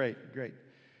school. It was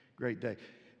great day.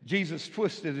 Jesus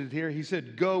twisted it here. He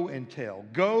said, go and tell.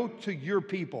 Go to your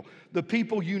people, the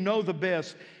people you know the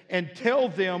best, and tell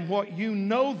them what you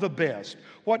know the best,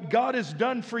 what God has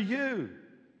done for you.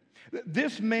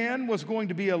 This man was going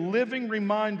to be a living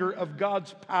reminder of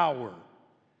God's power.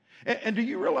 And do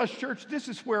you realize, church, this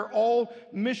is where all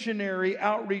missionary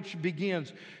outreach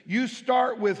begins. You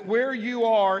start with where you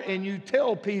are and you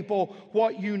tell people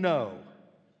what you know.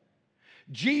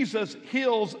 Jesus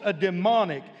heals a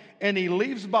demonic and he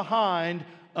leaves behind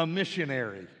a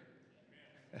missionary.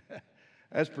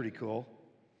 That's pretty cool.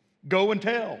 Go and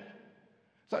tell.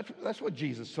 That's what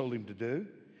Jesus told him to do.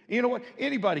 You know what?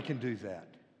 Anybody can do that.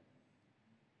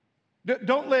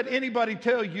 Don't let anybody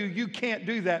tell you you can't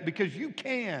do that, because you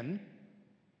can.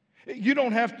 You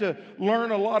don't have to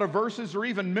learn a lot of verses or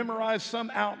even memorize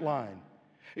some outline.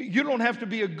 You don't have to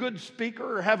be a good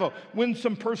speaker or have a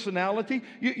winsome personality.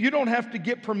 You don't have to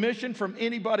get permission from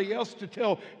anybody else to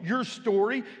tell your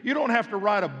story. You don't have to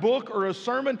write a book or a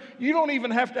sermon. You don't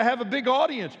even have to have a big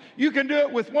audience. You can do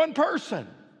it with one person.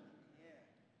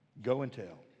 Go and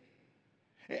tell.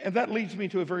 And that leads me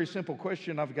to a very simple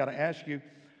question I've got to ask you.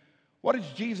 What has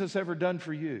Jesus ever done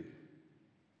for you?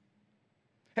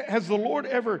 Has the Lord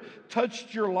ever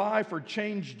touched your life or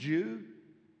changed you?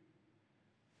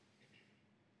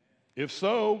 If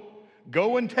so,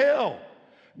 go and tell.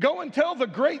 Go and tell the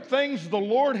great things the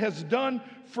Lord has done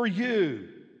for you.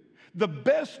 The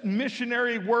best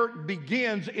missionary work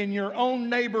begins in your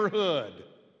own neighborhood,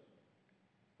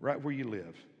 right where you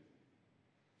live.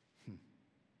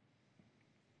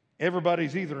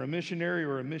 Everybody's either a missionary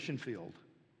or a mission field.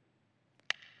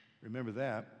 Remember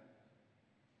that.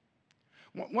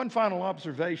 One final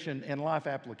observation and life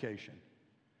application.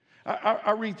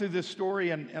 I read through this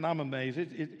story and I'm amazed.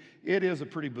 It is a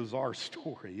pretty bizarre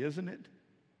story, isn't it?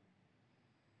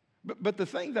 But the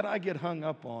thing that I get hung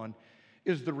up on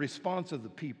is the response of the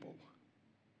people.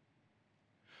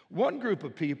 One group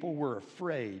of people were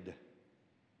afraid.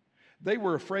 They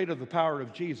were afraid of the power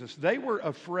of Jesus. They were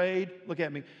afraid, look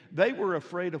at me, they were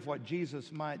afraid of what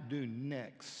Jesus might do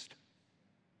next.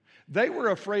 They were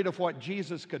afraid of what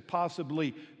Jesus could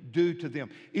possibly do to them.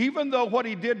 Even though what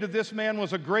he did to this man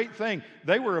was a great thing,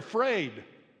 they were afraid.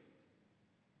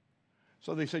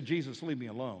 So they said, Jesus, leave me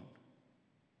alone.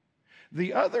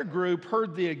 The other group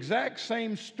heard the exact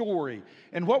same story.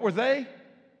 And what were they?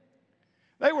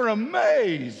 They were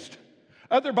amazed.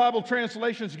 Other Bible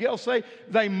translations, Gail, say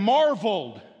they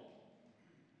marveled.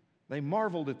 They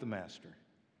marveled at the Master.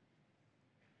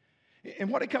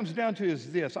 And what it comes down to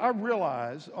is this. I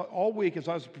realized all week as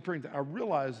I was preparing, I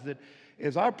realized that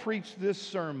as I preached this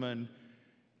sermon,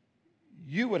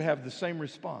 you would have the same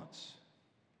response.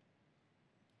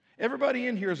 Everybody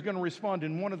in here is going to respond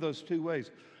in one of those two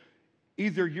ways.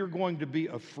 Either you're going to be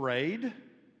afraid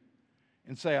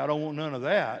and say, I don't want none of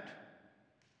that,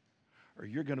 or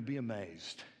you're going to be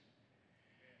amazed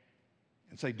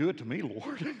and say, do it to me,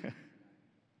 Lord.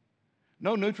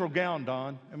 No neutral ground,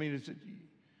 Don. I mean, it's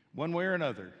one way or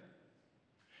another.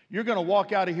 You're going to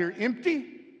walk out of here empty,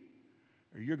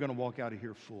 or you're going to walk out of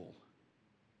here full.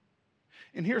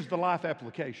 And here's the life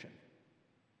application.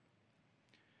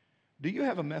 Do you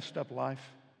have a messed up life?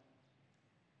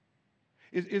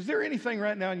 Is there anything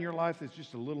right now in your life that's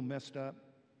just a little messed up?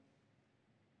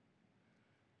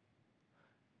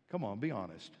 Come on, be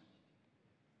honest.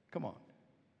 Come on.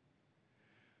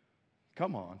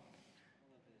 Come on.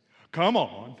 Come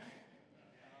on.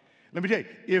 Let me tell you,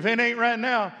 if it ain't right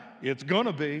now, it's going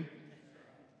to be,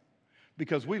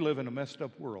 because we live in a messed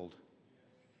up world.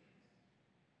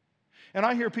 And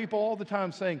I hear people all the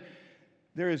time saying,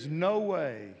 There is no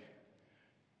way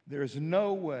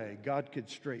God could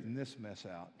straighten this mess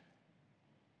out.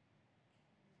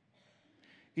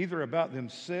 Either about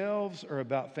themselves or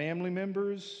about family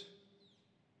members.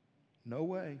 No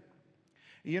way.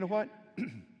 You know what?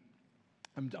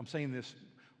 I'm saying this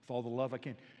with all the love I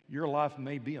can. Your life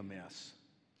may be a mess.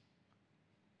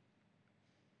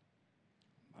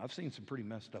 I've seen some pretty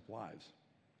messed up lives.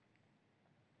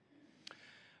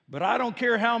 But I don't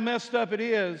care how messed up it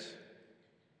is.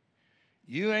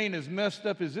 You ain't as messed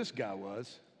up as this guy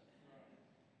was.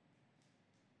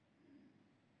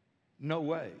 No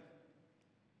way.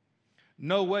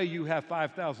 No way you have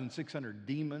 5,600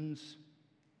 demons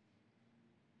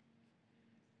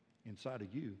inside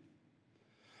of you.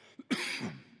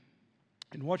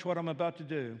 And watch what I'm about to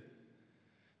do.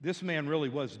 This man really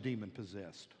was demon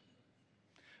possessed.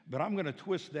 But I'm going to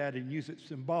twist that and use it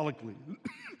symbolically.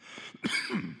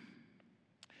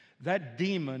 That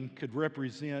demon could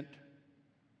represent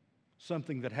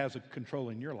something that has a control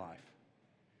in your life.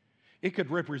 It could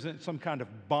represent some kind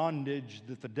of bondage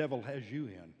that the devil has you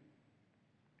in.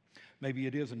 Maybe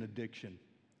it is an addiction.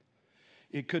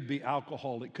 It could be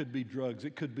alcohol. It could be drugs.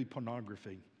 It could be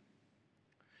pornography.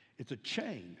 It's a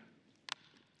chain.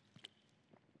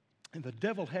 And the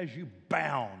devil has you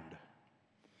bound.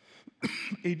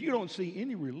 And you don't see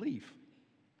any relief.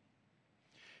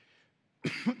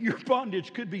 Your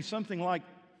bondage could be something like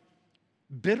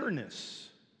bitterness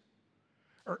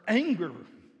or anger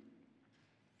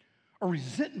or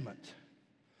resentment.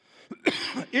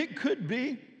 It could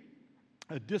be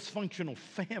a dysfunctional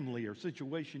family or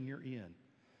situation you're in.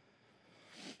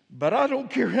 But I don't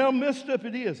care how messed up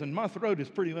it is, and my throat is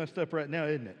pretty messed up right now,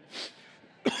 isn't it?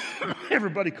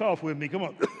 Everybody cough with me, come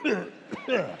on.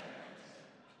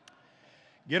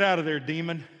 Get out of there,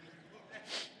 demon.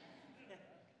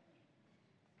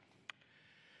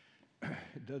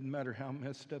 It doesn't matter how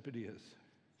messed up it is.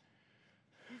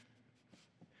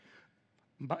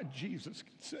 My Jesus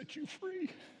can set you free.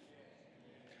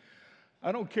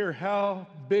 I don't care how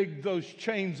big those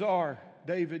chains are,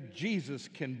 David, Jesus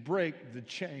can break the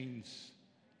chains.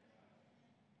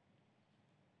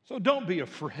 So don't be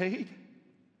afraid.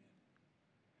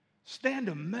 Stand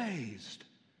amazed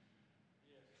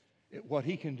at what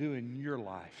he can do in your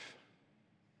life.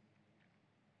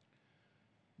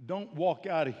 Don't walk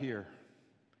out of here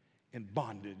in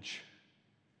bondage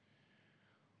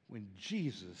when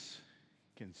Jesus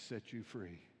can set you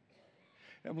free.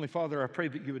 Heavenly Father, I pray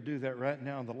that you would do that right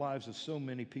now in the lives of so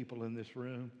many people in this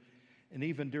room, and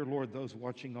even, dear Lord, those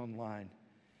watching online.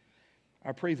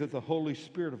 I pray that the Holy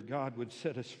Spirit of God would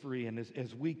set us free, and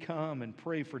as we come and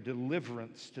pray for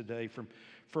deliverance today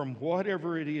from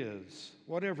whatever it is,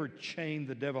 whatever chain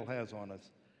the devil has on us,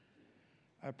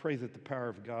 I pray that the power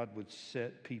of God would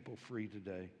set people free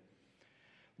today.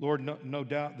 Lord, no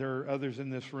doubt there are others in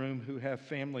this room who have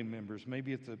family members.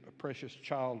 Maybe it's a precious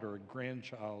child or a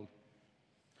grandchild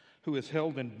who is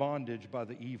held in bondage by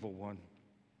the evil one.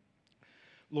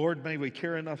 Lord, may we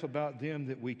care enough about them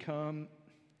that we come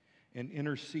and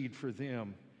intercede for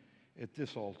them at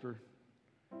this altar.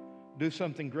 Do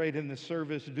something great in this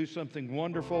service. Do something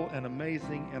wonderful and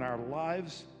amazing in our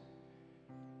lives,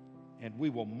 and we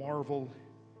will marvel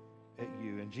at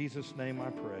you. In Jesus' name I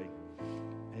pray.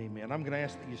 Amen. I'm going to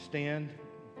ask that you stand,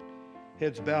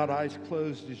 heads bowed, eyes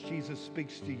closed, as Jesus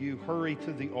speaks to you. Hurry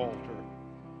to the altar.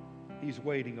 He's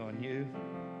waiting on you.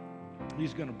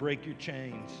 He's going to break your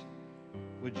chains.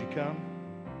 Would you come?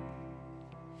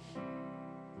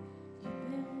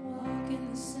 You've been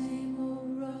walking the same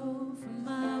old road for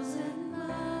miles and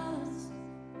miles.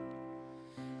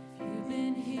 If you've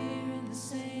been hearing the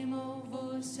same old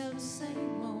voice tell the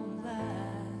same old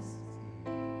lies.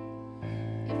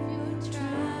 If you're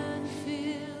trying to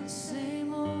fill the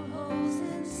same old holes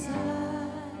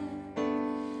inside,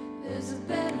 there's a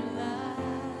better life.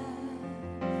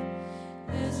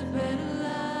 There's a better life.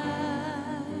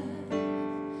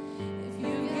 If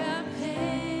you've got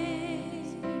pain,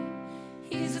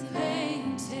 he's a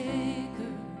pain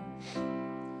taker.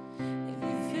 If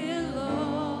you feel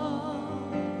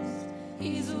lost,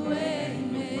 he's a way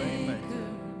maker.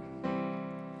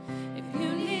 If you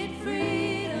need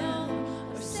freedom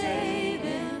or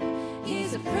saving,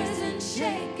 he's a prison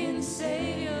shaking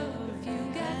savior. If you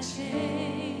got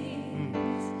chains,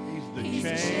 He's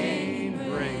the chain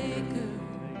breaker.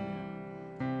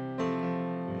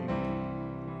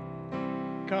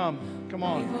 Come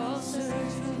on.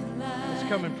 Let's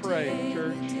come and pray,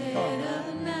 church. Come.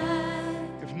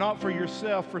 If not for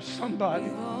yourself, for somebody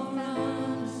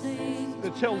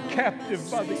that's held captive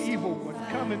by the evil one,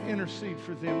 come and intercede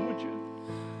for them, would you?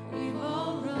 We've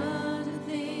all run to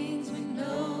things we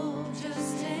know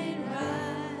just ain't right.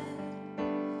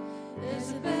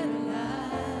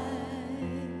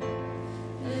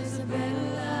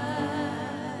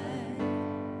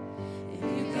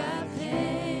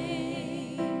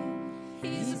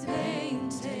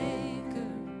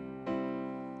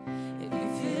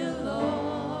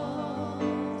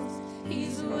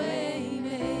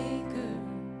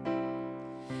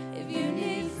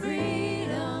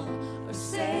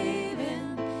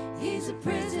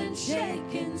 prison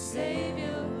shaking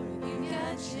Savior. If you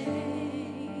got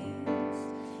chains,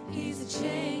 he's a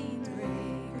chain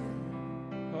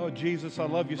breaker. Oh, Jesus, I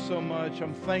love you so much.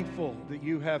 I'm thankful that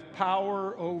you have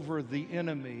power over the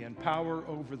enemy and power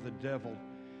over the devil.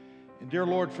 And dear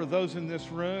Lord, for those in this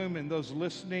room and those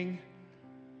listening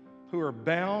who are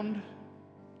bound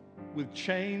with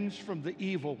chains from the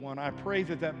evil one, I pray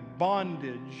that that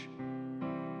bondage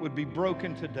would be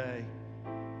broken today.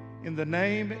 In the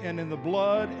name and in the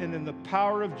blood and in the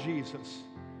power of Jesus,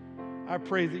 I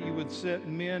pray that you would set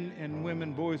men and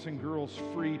women, boys and girls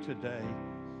free today.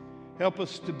 Help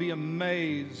us to be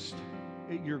amazed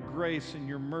at your grace and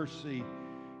your mercy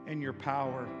and your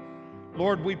power.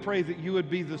 Lord, we pray that you would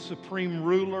be the supreme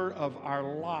ruler of our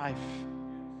life,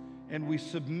 and we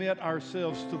submit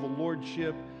ourselves to the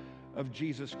lordship of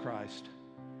Jesus Christ.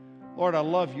 Lord, I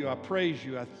love you. I praise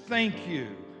you. I thank you.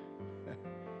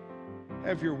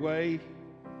 Have your way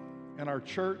in our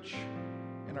church,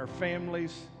 in our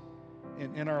families,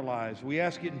 and in our lives. We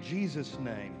ask it in Jesus'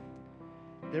 name.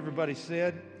 Everybody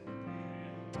said,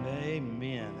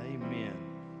 amen. Amen.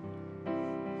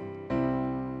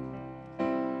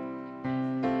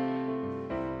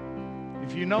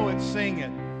 If you know it, sing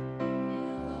it.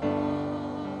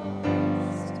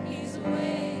 He's a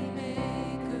way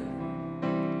maker.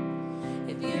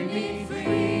 If you need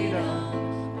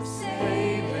freedom or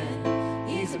saving,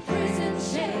 he's a prison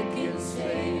shaking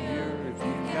Savior. If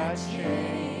you got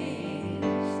chains,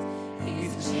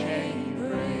 he's a chain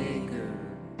breaker.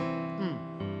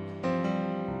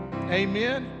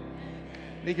 Amen.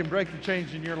 He can break the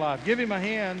chains in your life. Give him a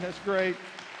hand. That's great.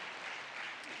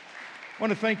 I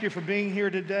want to thank you for being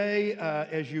here today.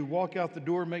 As you walk out the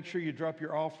door, make sure you drop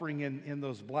your offering in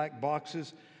those black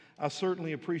boxes. I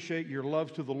certainly appreciate your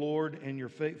love to the Lord and your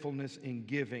faithfulness in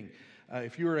giving.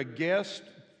 If you're a guest,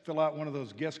 fill out one of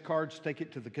those guest cards, take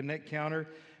it to the Connect counter.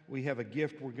 We have a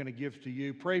gift we're going to give to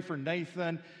you. Pray for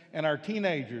Nathan and our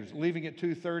teenagers leaving at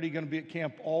 2:30, going to be at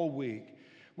camp all week.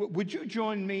 Would you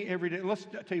join me every day? Let's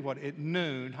tell you what, at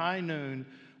noon, high noon,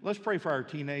 let's pray for our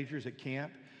teenagers at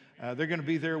camp. They're going to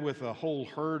be there with a whole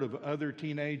herd of other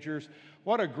teenagers.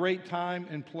 What a great time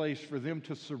and place for them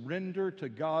to surrender to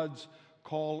God's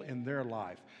call in their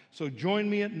life. So join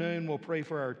me at noon. We'll pray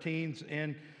for our teens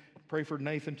and pray for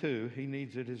Nathan too. He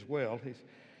needs it as well.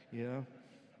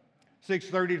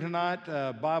 6:30 tonight,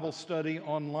 Bible study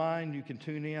online. You can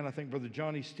tune in. I think Brother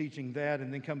Johnny's teaching that,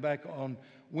 and then come back on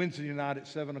Wednesday night at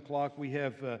 7 o'clock. We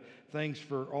have things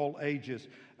for all ages.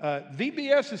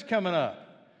 VBS is coming up.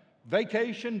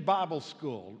 Vacation Bible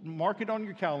School. Mark it on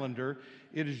your calendar.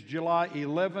 It is July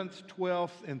 11th,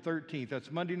 12th, and 13th.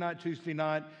 That's Monday night, Tuesday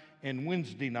night, and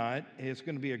Wednesday night. It's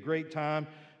going to be a great time.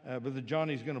 Brother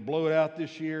Johnny's going to blow it out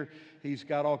this year. He's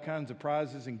got all kinds of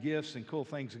prizes and gifts and cool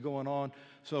things going on.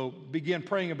 So begin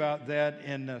praying about that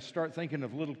and start thinking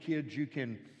of little kids you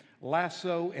can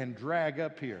lasso and drag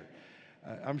up here.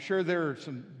 I'm sure there are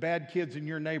some bad kids in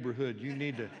your neighborhood you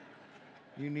need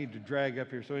to drag up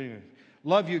here. So anyway,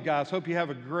 love you guys. Hope you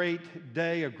have a great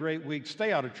day, a great week.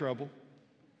 Stay out of trouble.